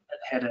 Tim.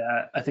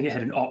 I think it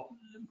had an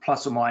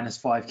plus or minus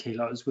 5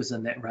 kilos was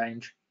in that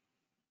range.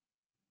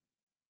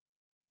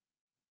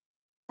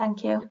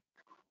 Thank you.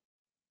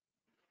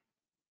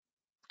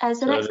 So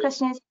the next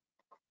question is.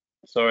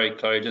 Sorry,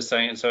 Chloe, just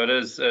saying. So it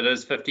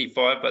is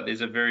 55, but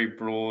there's a very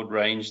broad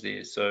range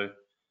there. So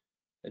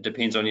it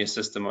depends on your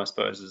system, I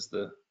suppose, is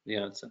the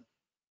answer.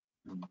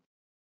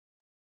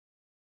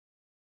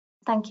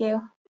 Thank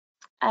you.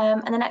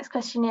 And the next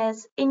question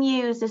is, in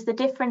ewes, is the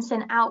difference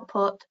in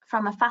output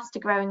from a faster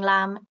growing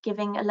lamb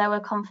giving a lower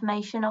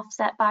conformation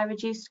offset by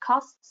reduced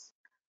costs?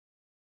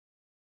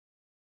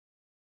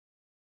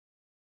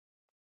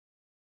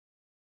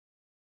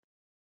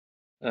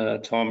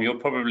 Tom, you're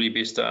probably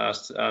best to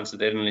answer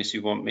that unless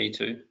you want me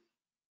to.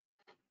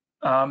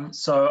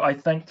 So I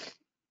think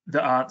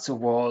the answer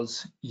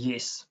was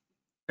yes,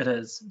 it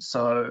is.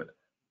 So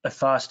a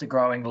faster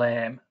growing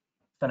lamb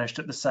finished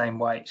at the same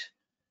weight,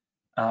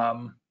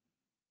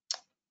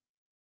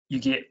 you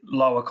get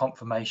lower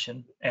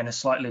conformation and a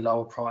slightly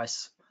lower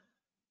price,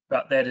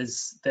 but that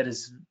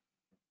is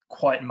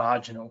quite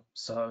marginal.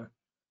 So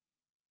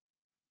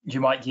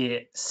you might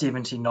get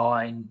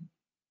 79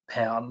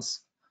 pounds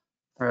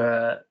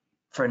for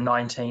a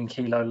 19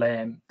 kilo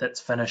lamb that's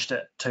finished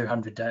at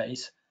 200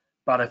 days.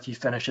 But if you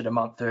finish it a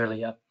month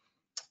earlier,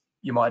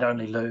 you might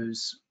only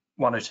lose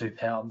 1 or 2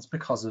 pounds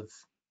because of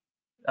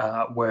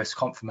worse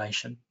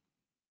conformation.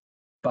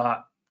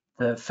 But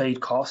the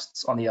feed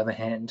costs, on the other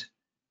hand,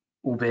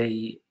 will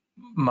be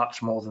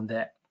much more than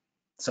that.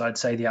 So I'd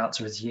say the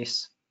answer is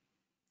yes.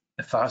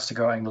 A faster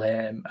growing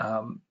lamb,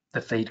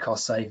 the feed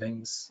cost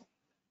savings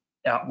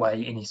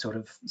outweigh any sort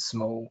of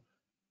small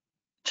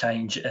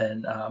change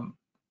in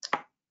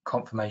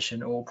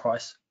conformation or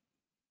price.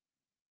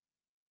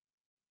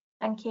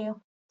 Thank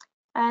you.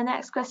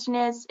 Next question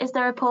is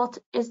there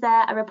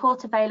a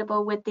report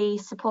available with the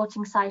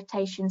supporting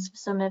citations for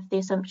some of the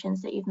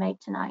assumptions that you've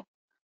made tonight?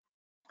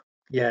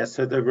 Yeah,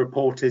 so the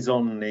report is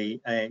on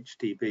the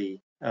AHDB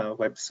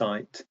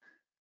website.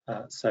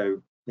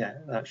 So yeah,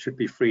 that should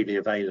be freely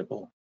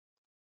available.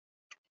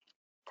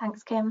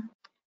 Thanks, Kim.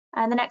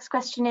 And the next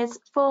question is,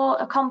 for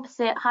a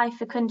composite high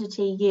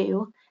fecundity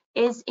ewe,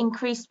 is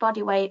increased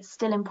body weight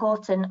still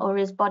important, or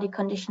is body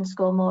condition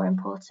score more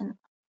important?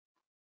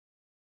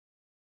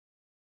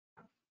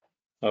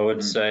 I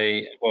would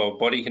say, well,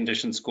 body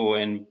condition score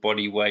and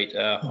body weight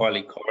are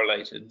highly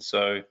correlated.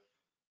 So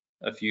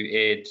if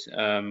you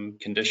add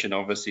condition,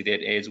 obviously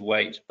that adds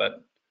weight.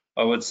 But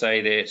I would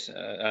say that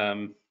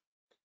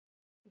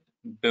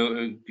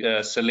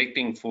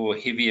selecting for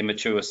heavier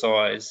mature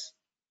size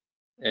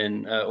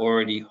in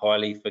already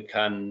highly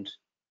fecund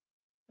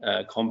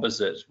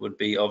composite would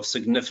be of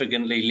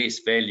significantly less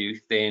value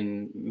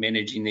than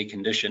managing their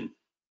condition.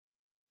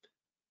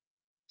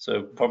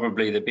 So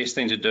probably the best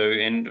thing to do,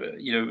 and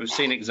we've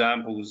seen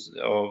examples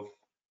of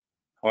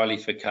highly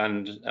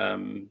fecund,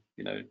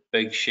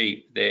 big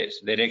sheep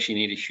that actually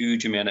need a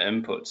huge amount of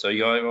input. So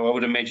I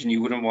would imagine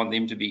you wouldn't want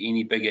them to be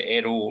any bigger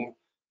at all,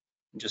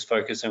 and just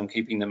focus on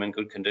keeping them in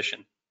good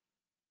condition.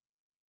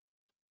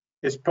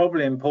 It's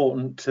probably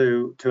important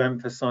to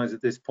emphasize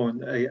at this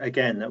point,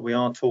 again, that we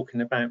are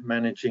talking about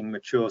managing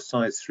mature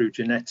size through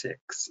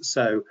genetics.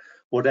 So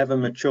whatever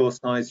mature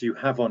size you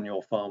have on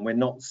your farm, we're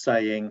not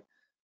saying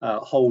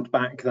hold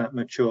back that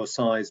mature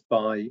size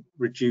by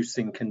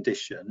reducing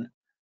condition,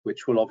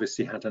 which will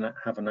obviously have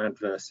an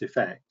adverse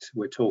effect.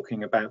 We're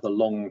talking about the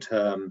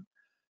long-term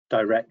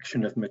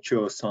direction of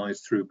mature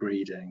size through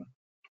breeding.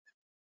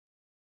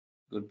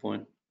 Good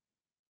point.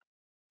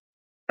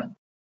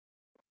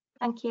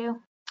 Thank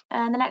you.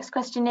 And the next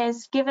question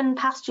is, given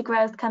pasture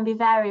growth can be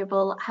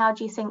variable, how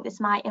do you think this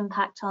might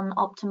impact on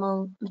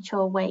optimal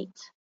mature weight?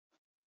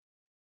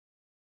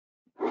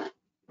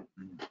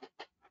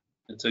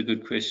 That's a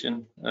good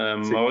question. I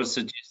would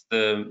suggest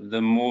the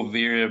more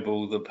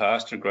variable the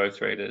pasture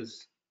growth rate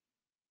is,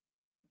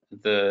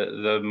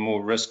 the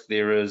more risk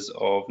there is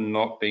of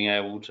not being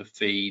able to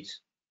feed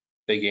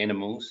big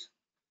animals.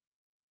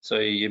 So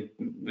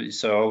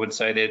I would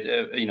say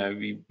that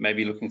you may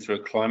be looking through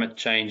a climate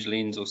change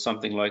lens or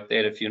something like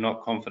that. If you're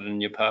not confident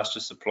in your pasture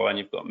supply and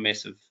you've got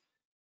massive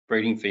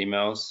breeding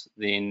females,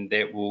 then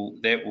that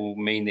will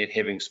mean that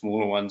having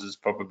smaller ones is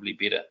probably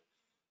better,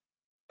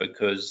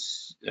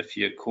 because if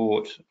you're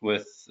caught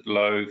with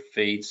low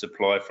feed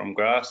supply from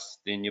grass,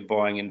 then you're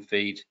buying in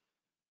feed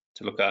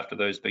to look after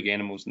those big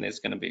animals, and that's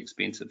going to be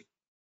expensive.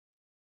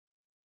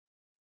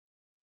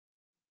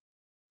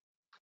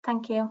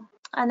 Thank you.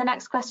 And the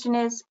next question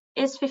is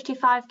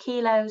 55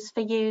 kilos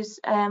for ewes,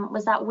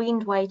 was that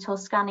weaned weight or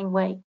scanning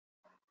weight?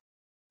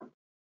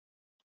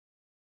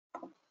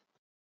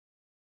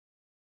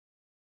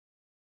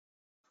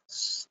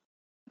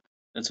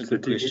 That's a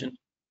good question.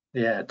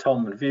 Yeah,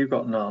 Tom, have you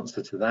got an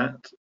answer to that?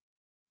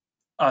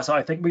 So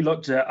I think we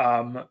looked at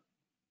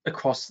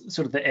across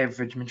sort of the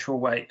average mature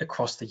weight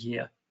across the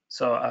year.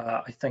 So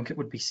I think it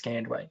would be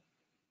scanned weight,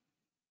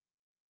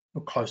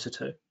 or closer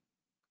to.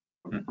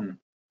 Mm-hmm.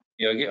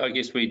 Yeah, I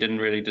guess we didn't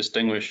really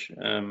distinguish.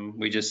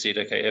 We just said,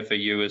 okay, if a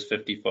ewe is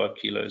 55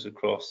 kilos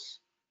across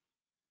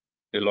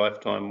her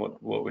lifetime,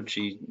 what would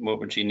she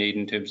need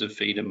in terms of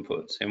feed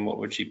inputs, and what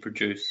would she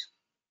produce?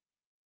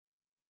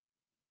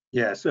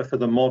 Yeah, so for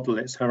the model,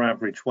 it's her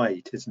average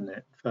weight, isn't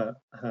it? For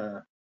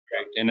her.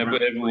 Correct. And it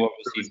will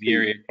obviously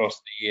vary across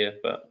the year,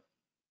 but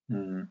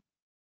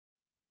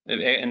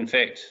in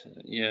fact,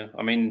 yeah,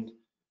 I mean,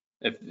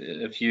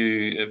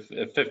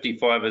 if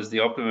 55 is the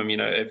optimum, you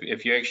know,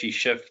 if you actually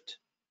shift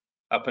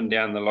up and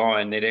down the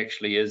line, that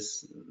actually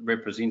is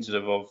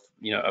representative of,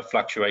 you know, a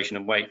fluctuation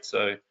in weight.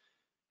 So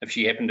if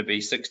she happened to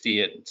be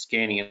 60 at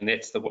scanning and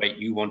that's the weight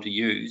you want to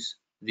use,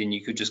 then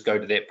you could just go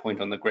to that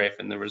point on the graph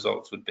and the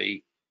results would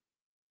be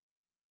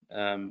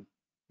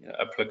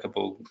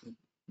applicable,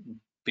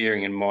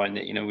 bearing in mind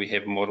that, you know, we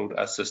have modeled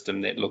a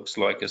system that looks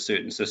like a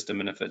certain system,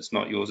 and if it's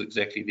not yours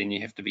exactly, then you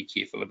have to be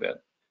careful about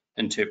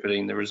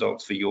interpreting the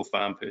results for your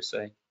farm per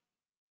se.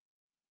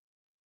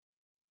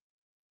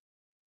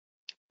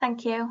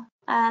 Thank you.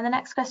 The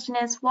next question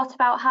is, what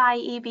about high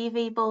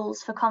EBV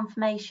bulls for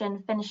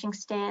confirmation, finishing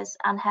steers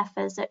and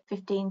heifers at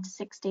 15 to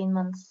 16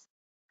 months?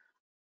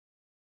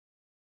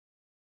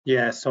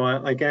 Yeah, so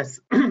I guess,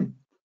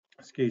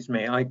 excuse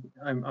me, I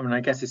mean,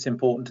 I guess it's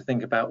important to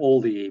think about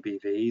all the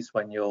EBVs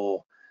when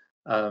you're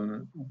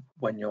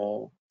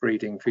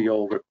breeding for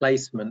your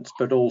replacements,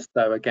 but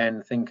also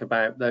again think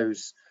about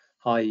those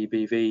high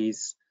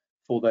EBVs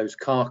for those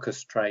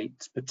carcass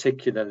traits,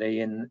 particularly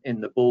in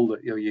the bull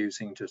that you're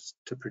using just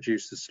to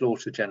produce the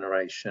slaughter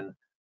generation.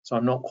 So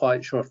I'm not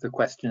quite sure if the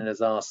question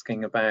is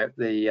asking about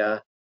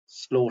the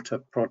slaughter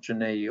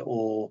progeny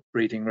or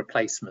breeding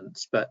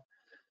replacements, but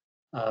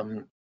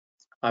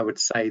I would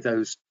say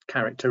those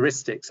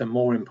characteristics are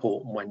more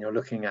important when you're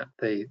looking at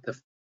the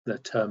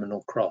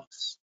terminal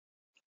cross.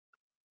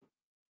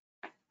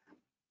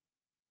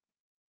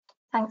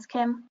 Thanks,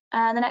 Kim.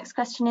 The next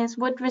question is,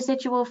 would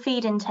residual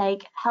feed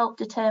intake help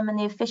determine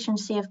the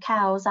efficiency of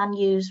cows and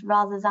ewes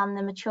rather than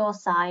the mature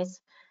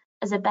size,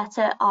 as a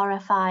better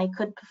RFI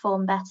could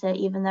perform better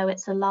even though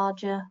it's a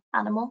larger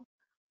animal?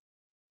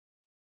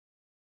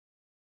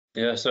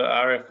 Yeah, so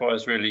RFI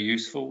is really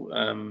useful.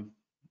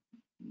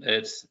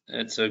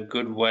 It's a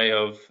good way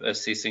of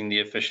assessing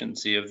the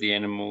efficiency of the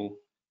animal,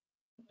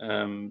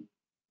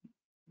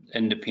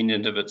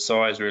 independent of its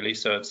size, really.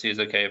 So it says,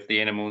 okay, if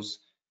the animal's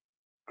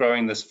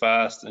growing this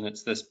fast and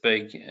it's this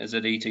big, is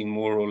it eating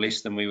more or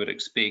less than we would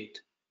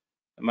expect?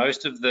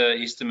 Most of the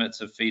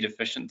estimates of feed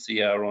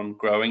efficiency are on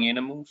growing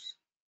animals,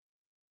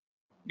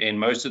 and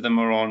most of them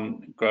are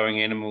on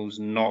growing animals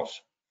not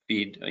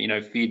fed, you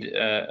know, fed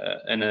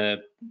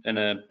in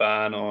a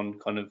barn on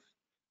kind of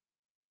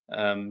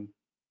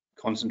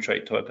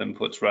concentrate type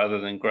inputs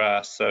rather than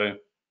grass. So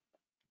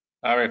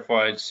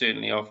RFI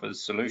certainly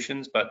offers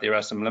solutions, but there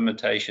are some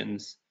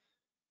limitations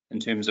in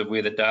terms of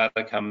where the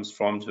data comes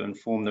from to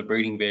inform the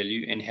breeding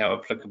value and how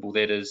applicable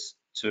that is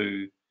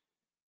to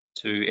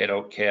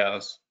adult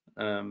cows.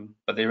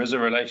 But there is a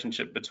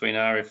relationship between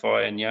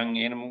RFI and young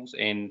animals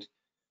and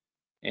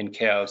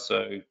cows.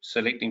 So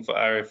selecting for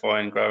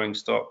RFI and growing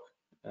stock,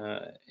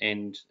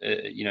 and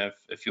you know,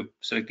 if you're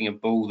selecting a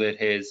bull that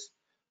has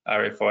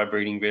RFI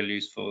breeding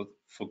values for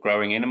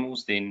growing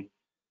animals, then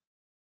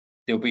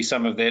there'll be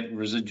some of that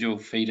residual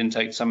feed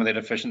intake, some of that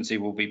efficiency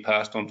will be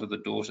passed on to the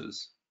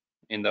daughters,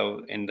 and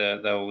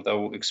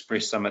they'll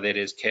express some of that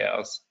as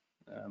cows.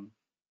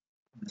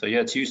 So yeah,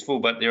 it's useful,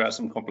 but there are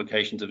some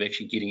complications of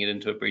actually getting it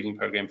into a breeding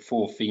program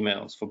for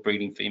females, for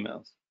breeding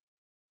females.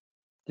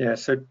 Yeah,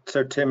 so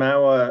Tim,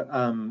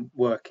 our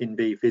work in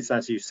beef is,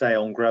 as you say,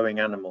 on growing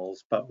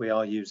animals, but we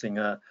are using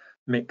a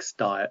mixed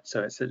diet,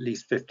 so it's at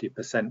least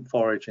 50%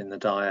 forage in the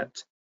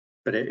diet,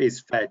 but it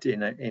is fed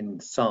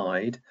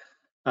inside.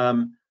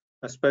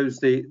 I suppose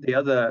the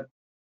other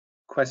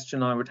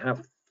question I would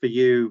have for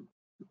you,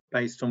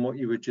 based on what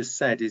you had just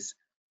said, is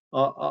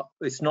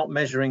it's not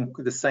measuring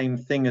the same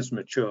thing as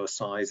mature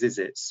size, is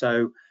it?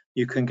 So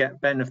you can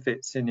get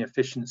benefits in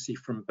efficiency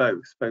from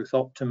both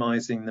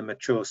optimizing the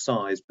mature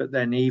size, but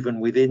then even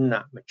within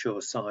that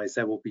mature size,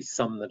 there will be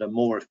some that are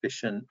more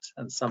efficient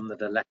and some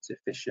that are less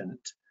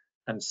efficient.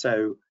 And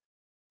so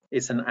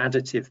it's an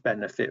additive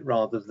benefit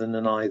rather than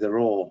an either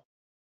or,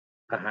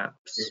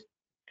 perhaps.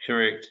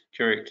 Correct.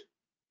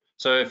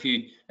 So if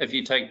you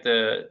take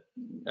the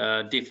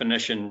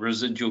definition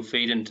residual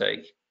feed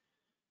intake,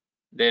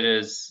 that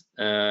is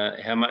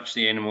how much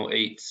the animal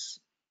eats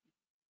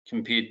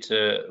compared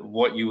to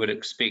what you would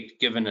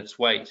expect given its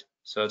weight.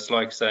 So it's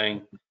like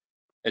saying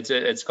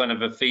it's kind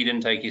of a feed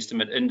intake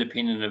estimate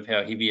independent of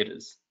how heavy it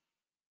is.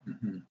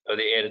 Mm-hmm. So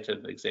the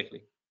additive,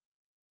 exactly.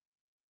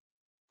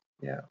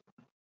 Yeah.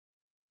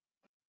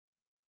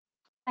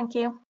 Thank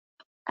you.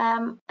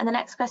 And the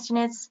next question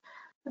is,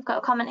 we've got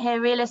a comment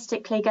here,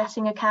 realistically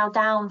getting a cow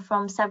down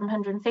from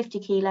 750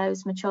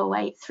 kilos mature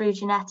weight through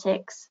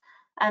genetics,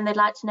 and they'd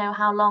like to know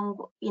how long,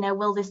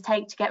 will this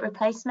take to get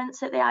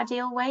replacements at the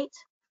ideal weight?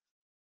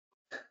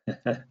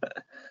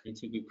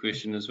 It's a good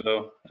question as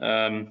well.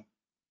 So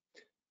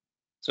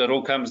it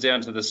all comes down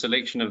to the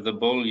selection of the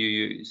bull you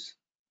use.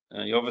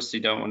 You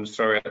obviously don't want to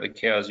throw out the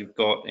cows you've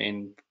got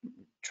and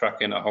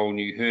truck in a whole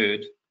new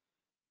herd.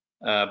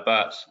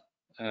 But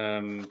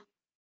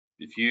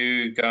if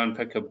you go and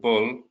pick a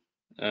bull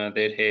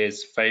that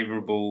has a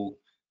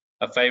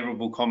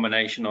favourable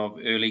combination of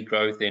early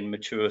growth and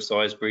mature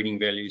size breeding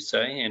values,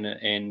 say,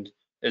 and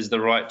is the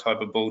right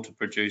type of bull to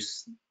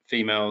produce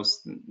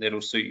females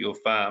that'll suit your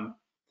farm,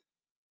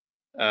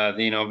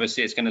 then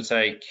obviously it's going to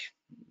take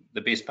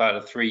the best part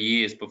of 3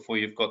 years before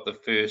you've got the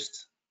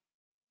first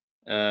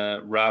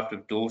raft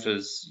of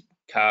daughters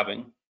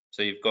calving.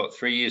 So you've got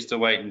 3 years to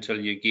wait until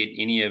you get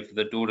any of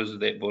the daughters of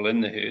that bull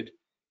in the herd.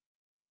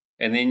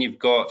 And then you've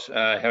got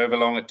however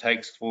long it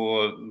takes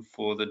for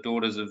the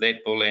daughters of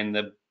that bull and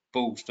the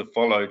bulls to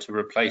follow to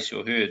replace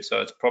your herd.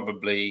 So it's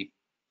probably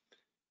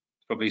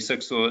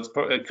 6 or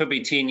it could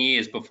be 10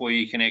 years before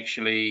you can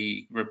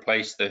actually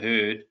replace the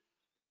herd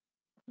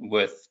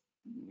with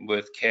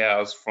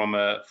cows from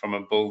a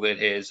bull that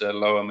has a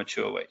lower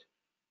mature weight,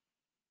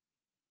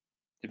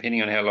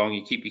 depending on how long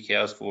you keep your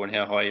cows for and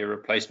how high your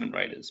replacement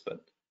rate is. But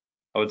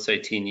I would say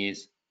 10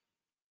 years.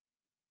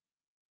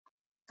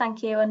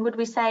 Thank you. And would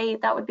we say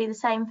that would be the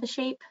same for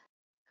sheep?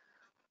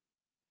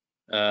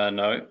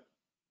 No.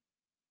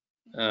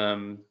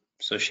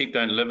 So sheep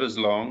don't live as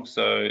long.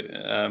 So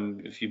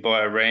if you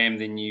buy a ram,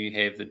 then you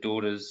have the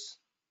daughters,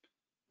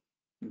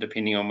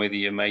 depending on whether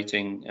you're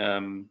mating,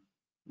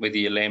 whether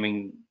you're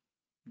lambing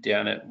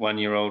down at 1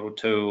 year old or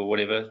 2 or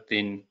whatever,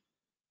 then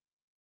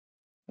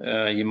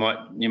you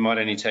might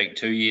only take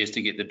 2 years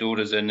to get the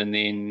daughters in, and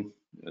then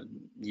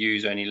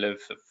ewes only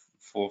live for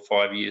 4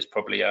 or 5 years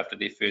probably after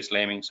their first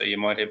lambing. So you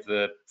might have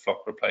the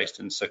flock replaced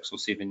in 6 or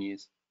 7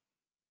 years.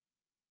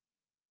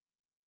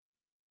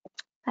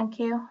 Thank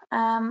you.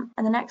 And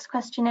the next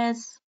question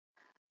is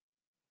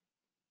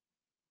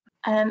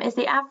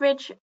the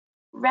average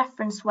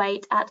reference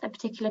weight at a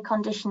particular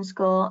condition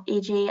score,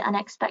 e.g. an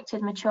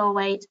expected mature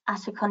weight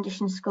at a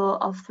condition score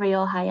of 3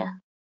 or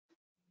higher?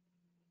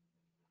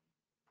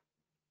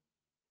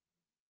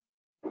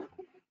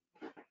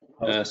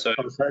 You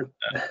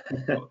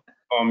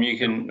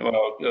can,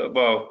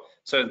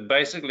 so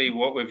basically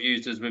what we've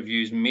used is we've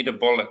used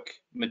metabolic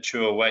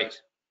mature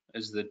weight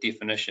as the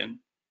definition.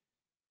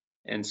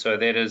 And so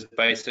that is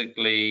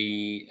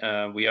basically,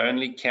 we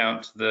only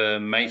count the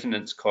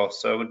maintenance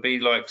cost. So it would be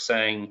like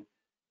saying,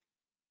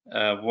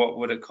 what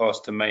would it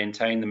cost to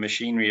maintain the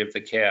machinery of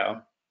the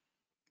cow,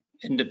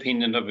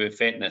 independent of her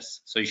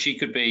fatness? So she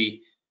could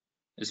be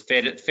as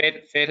fat.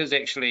 Fat is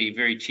actually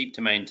very cheap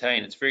to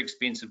maintain. It's very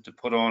expensive to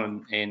put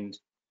on and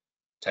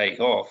take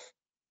off,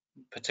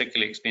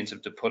 particularly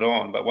expensive to put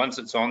on. But once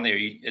it's on there,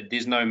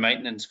 there's no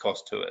maintenance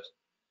cost to it.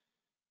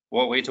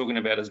 What we're talking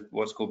about is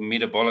what's called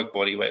metabolic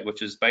body weight,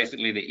 which is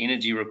basically the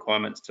energy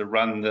requirements to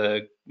run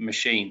the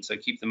machine. So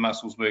keep the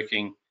muscles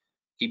working,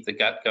 keep the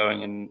gut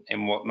going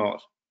and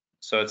whatnot.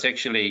 So it's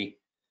actually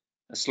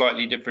a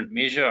slightly different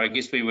measure. I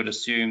guess we would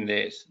assume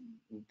that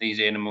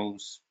these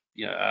animals,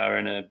 are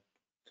in a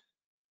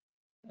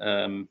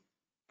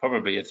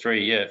probably a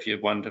 3. Yeah, if you're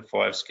 1 to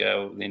 5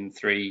 scale, then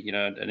 3,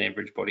 an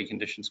average body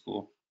condition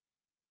score.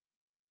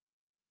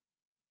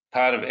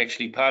 Part of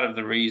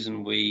the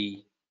reason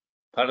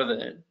part of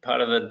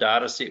the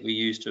data set we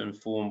use to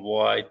inform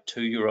why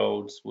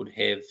 2-year-olds would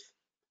have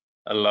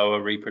a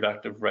lower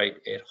reproductive rate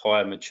at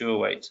higher mature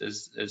weights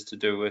is to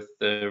do with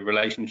the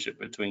relationship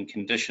between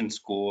condition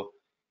score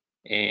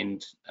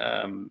and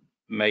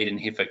maiden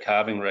heifer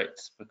calving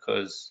rates,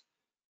 because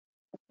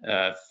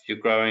if you're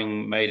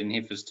growing maiden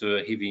heifers to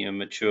a heavier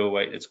mature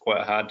weight, it's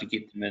quite hard to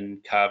get them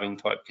in calving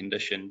type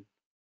condition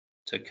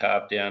to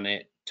calve down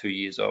at 2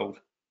 years old.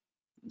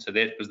 So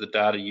that was the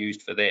data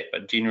used for that,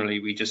 but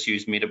generally we just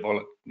use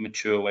metabolic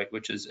mature weight,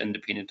 which is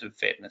independent of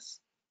fatness.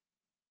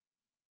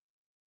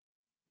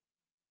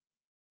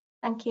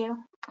 Thank you.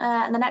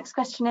 And the next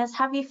question is,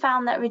 have you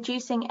found that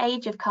reducing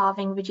age of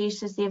calving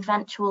reduces the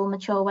eventual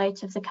mature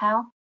weight of the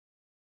cow?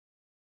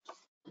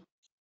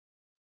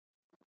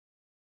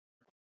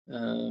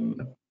 I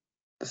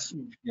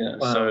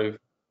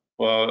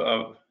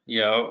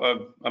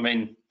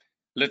mean,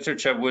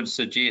 literature would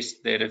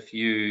suggest that if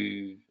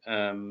you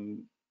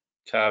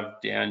calve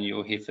down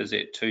your heifers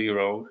at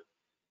 2-year-old,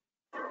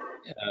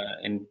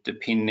 and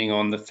depending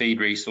on the feed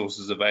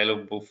resources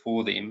available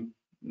for them,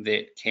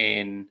 that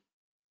can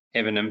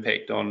have an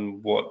impact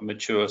on what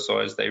mature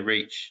size they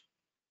reach.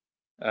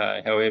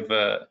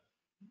 However,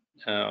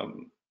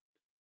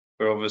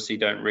 we obviously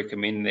don't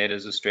recommend that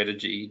as a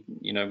strategy.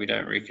 You know, we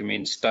don't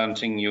recommend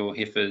stunting your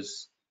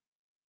heifers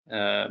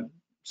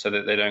so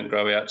that they don't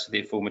grow out to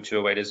their full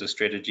mature weight as a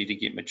strategy to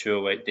get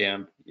mature weight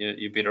down.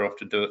 You're better off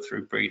to do it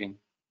through breeding.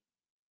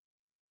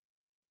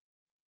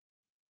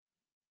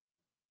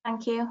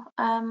 Thank you.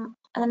 And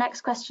the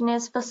next question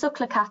is, for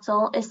suckler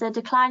cattle, is the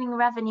declining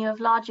revenue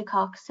of larger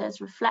carcasses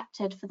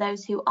reflected for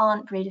those who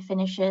aren't breeder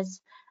finishers,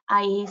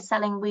 i.e.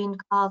 selling weaned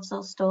calves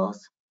or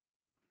stores?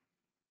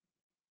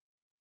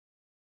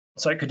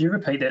 So could you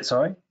repeat that,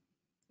 sorry?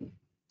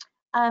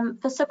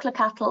 For suckler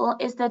cattle,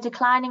 is the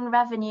declining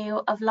revenue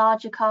of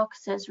larger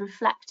carcasses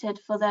reflected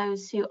for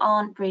those who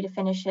aren't breeder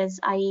finishers,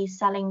 i.e.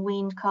 selling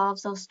weaned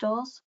calves or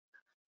stores?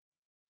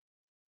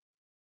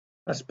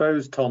 I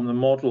suppose, Tom, the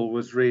model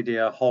was really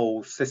a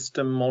whole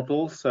system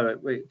model, so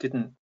it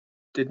didn't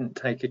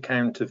take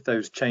account of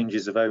those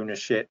changes of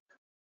ownership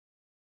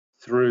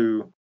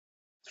through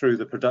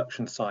the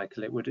production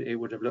cycle. It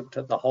would have looked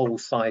at the whole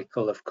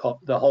cycle of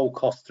the whole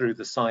cost through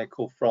the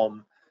cycle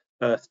from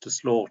birth to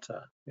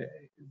slaughter.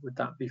 Would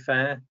that be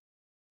fair?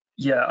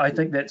 Yeah, I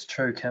think that's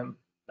true, Kim.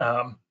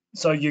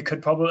 So you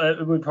could probably,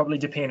 it would probably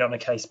depend on a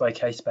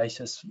case-by-case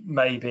basis.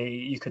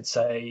 Maybe you could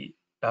say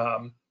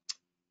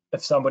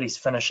if somebody's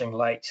finishing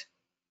late,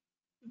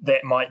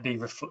 that might be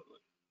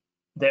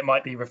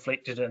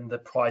reflected in the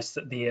price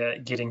that they're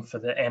getting for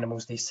the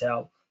animals they're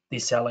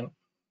selling,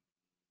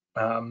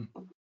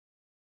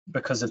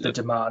 because of the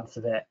demand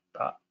for that.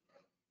 But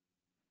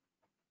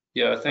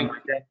yeah, I think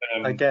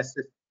I guess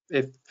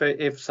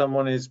if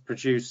someone is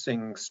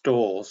producing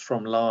stores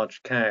from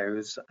large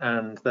cows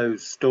and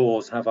those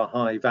stores have a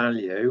high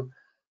value,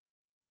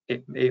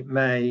 it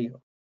may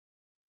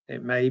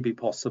be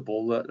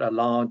possible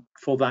that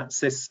for that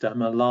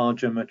system, a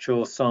larger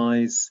mature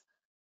size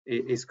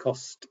is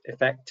cost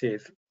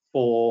effective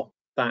for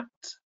that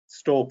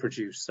store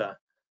producer,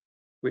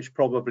 which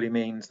probably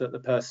means that the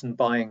person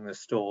buying the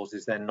stores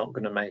is then not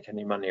going to make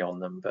any money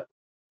on them. But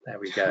there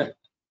we go.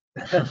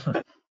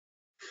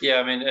 yeah,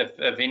 I mean,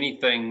 if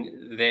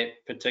anything,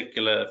 that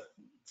particular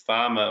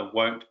farmer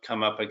won't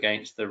come up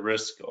against the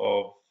risk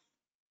of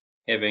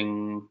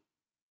having,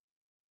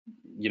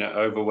 you know,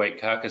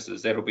 overweight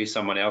carcasses. That'll be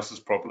someone else's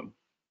problem.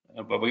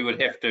 But we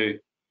would have to,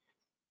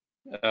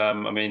 I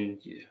mean,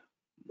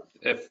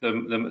 if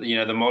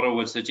the model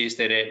would suggest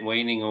that at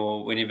weaning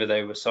or whenever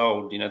they were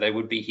sold, you know, they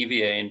would be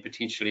heavier and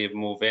potentially of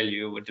more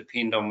value. It would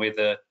depend on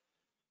whether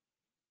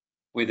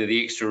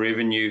the extra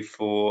revenue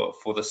for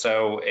the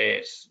sale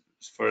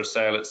for a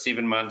sale at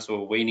 7 months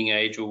or weaning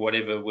age or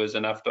whatever was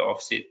enough to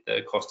offset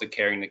the cost of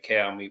carrying the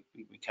cow. And we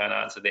can't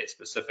answer that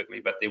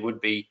specifically, but there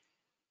would be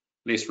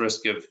less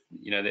risk of,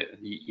 you know,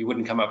 that you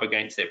wouldn't come up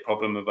against that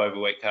problem of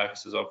overweight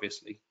carcasses.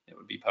 Obviously, it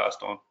would be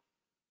passed on.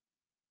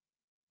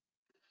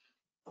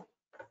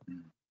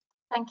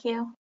 Thank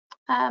you.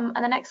 And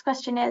the next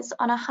question is,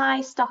 on a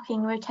high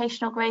stocking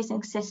rotational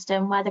grazing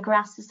system where the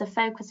grass is the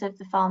focus of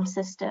the farm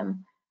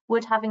system,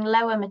 would having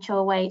lower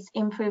mature weights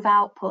improve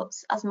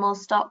outputs as more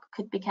stock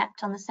could be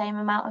kept on the same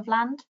amount of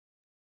land?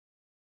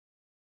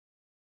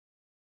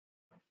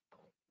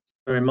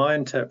 In my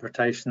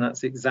interpretation,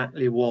 that's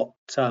exactly what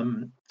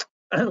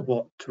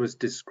was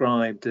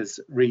described as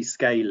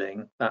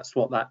rescaling. That's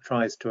what that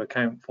tries to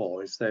account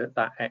for, is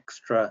that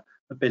extra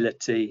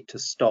ability to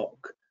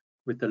stock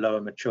with the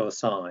lower mature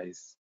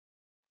size.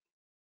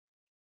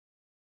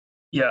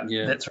 yeah,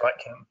 that's right,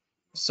 Kim.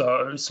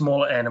 So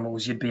smaller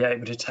animals, you'd be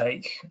able to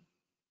take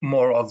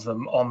more of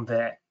them on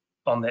that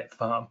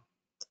farm,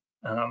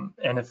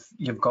 and if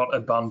you've got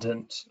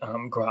abundant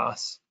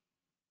grass,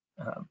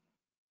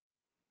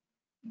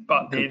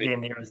 but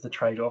then there is the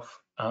trade-off,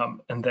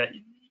 in that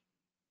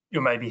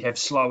you'll maybe have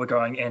slower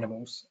growing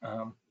animals.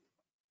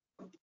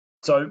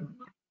 So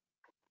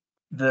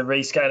the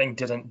rescaling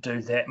didn't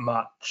do that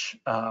much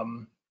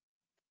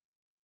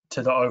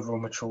to the overall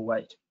mature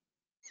weight.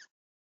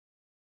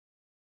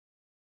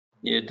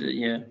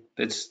 Yeah,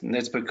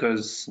 that's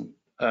because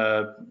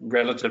a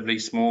relatively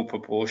small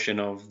proportion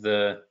of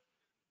the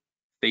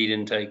feed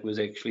intake was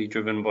actually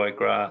driven by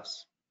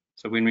grass.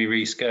 So when we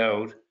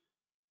rescaled,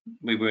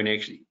 we weren't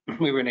actually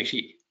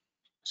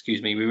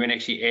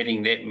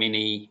adding that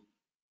many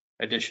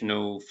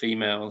additional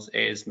females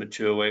as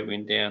mature weight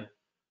went down.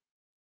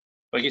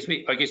 I guess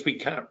we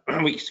can't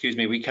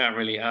we can't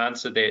really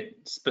answer that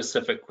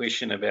specific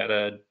question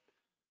about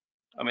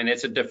I mean,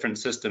 that's a different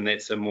system.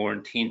 That's a more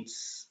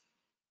intense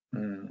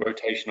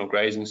rotational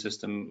grazing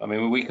system. I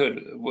mean, we could,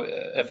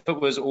 if it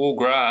was all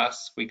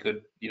grass, we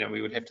could, you know,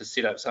 we would have to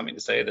set up something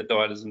to say the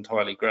diet is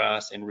entirely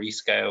grass and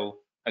rescale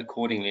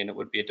accordingly, and it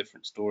would be a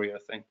different story, I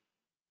think.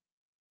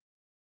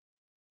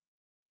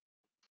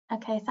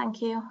 Okay,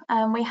 thank you.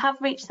 We have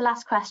reached the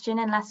last question,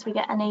 unless we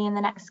get any in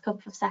the next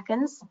couple of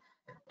seconds.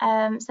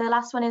 So the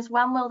last one is,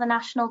 when will the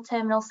National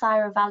Terminal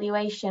Sire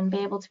Evaluation be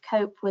able to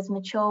cope with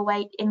mature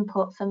weight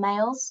input for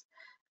males?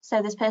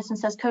 So this person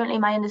says, currently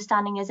my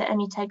understanding is it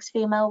only takes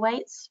female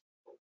weights.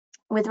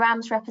 With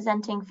rams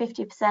representing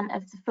 50%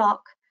 of the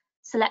flock,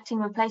 selecting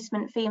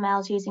replacement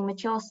females using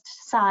mature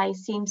size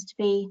seems to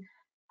be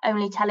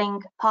only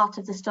telling part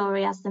of the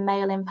story, as the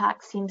male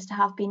impact seems to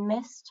have been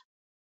missed.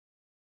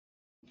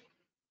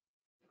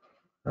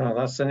 Oh,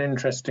 that's an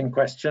interesting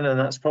question, and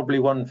that's probably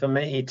one for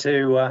me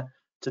to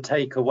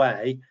take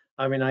away.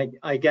 I mean,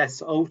 I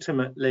guess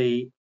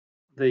ultimately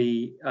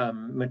the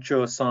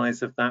mature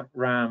size of that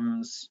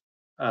ram's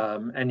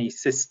any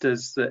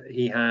sisters that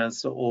he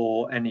has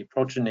or any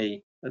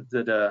progeny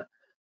that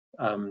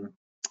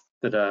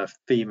are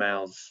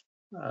females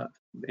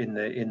in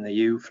the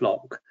ewe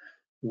flock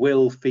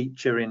will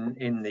feature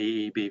in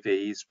the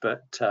EBVs,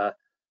 but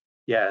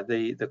yeah,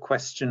 the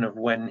question of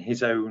when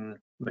his own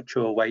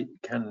mature weight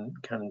can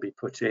be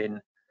put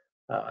in,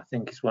 I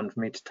think is one for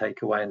me to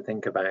take away and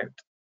think about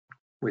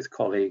with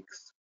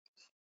colleagues.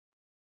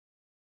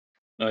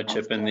 No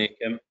chip in there,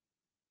 Kim.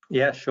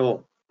 Yeah,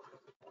 sure.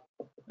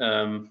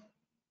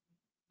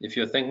 If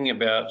you're thinking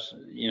about,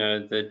 you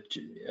know,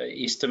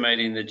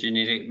 estimating the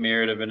genetic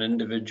merit of an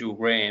individual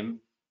ram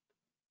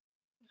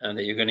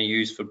that you're going to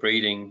use for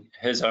breeding,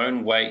 his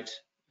own weight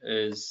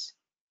is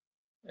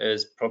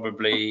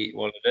probably,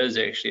 well, it is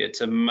actually,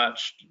 it's a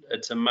much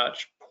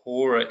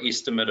poorer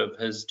estimate of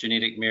his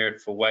genetic merit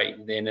for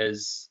weight than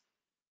is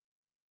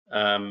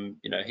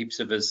you know, heaps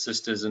of his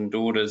sisters and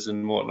daughters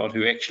and whatnot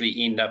who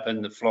actually end up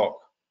in the flock.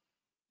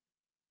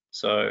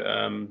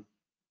 So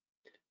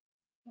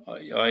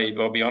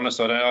I'll be honest,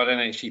 I don't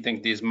actually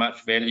think there's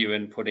much value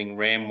in putting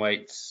ram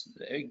weights,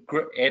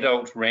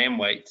 adult ram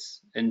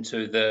weights,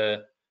 into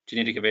the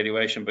genetic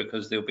evaluation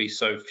because there'll be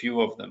so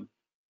few of them.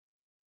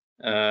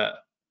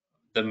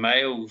 The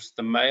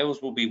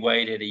males will be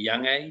weighed at a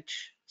young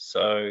age,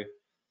 so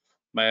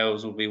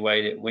males will be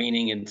weighed at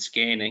weaning and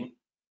scanning,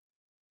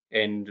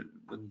 and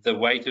the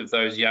weight of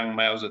those young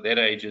males at that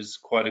age is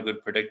quite a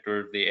good predictor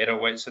of the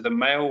adult weight. So the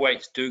male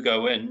weights do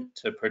go in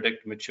to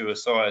predict mature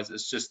size.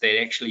 It's just that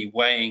actually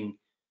weighing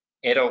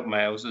adult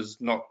males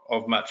is not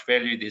of much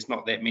value. There's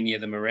not that many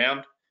of them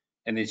around,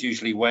 and there's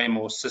usually way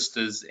more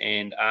sisters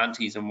and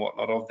aunties and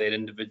whatnot of that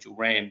individual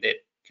ram that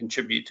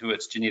contribute to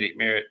its genetic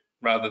merit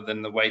rather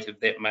than the weight of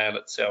that male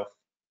itself.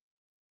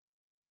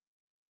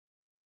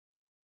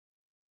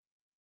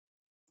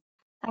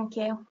 Thank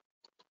you.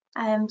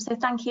 So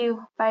thank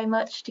you very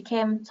much to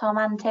Kim, Tom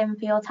and Tim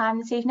for your time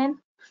this evening.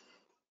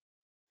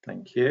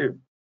 Thank you.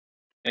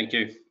 Thank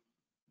you.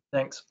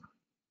 Thanks.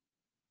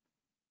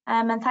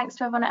 And thanks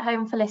to everyone at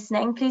home for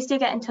listening. Please do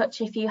get in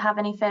touch if you have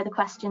any further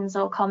questions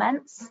or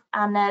comments.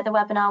 And the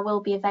webinar will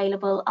be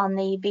available on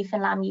the Beef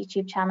and Lamb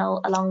YouTube channel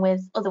along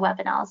with other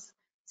webinars.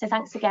 So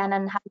thanks again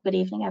and have a good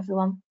evening,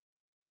 everyone.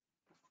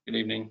 Good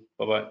evening.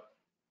 Bye-bye.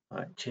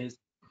 Right. Cheers.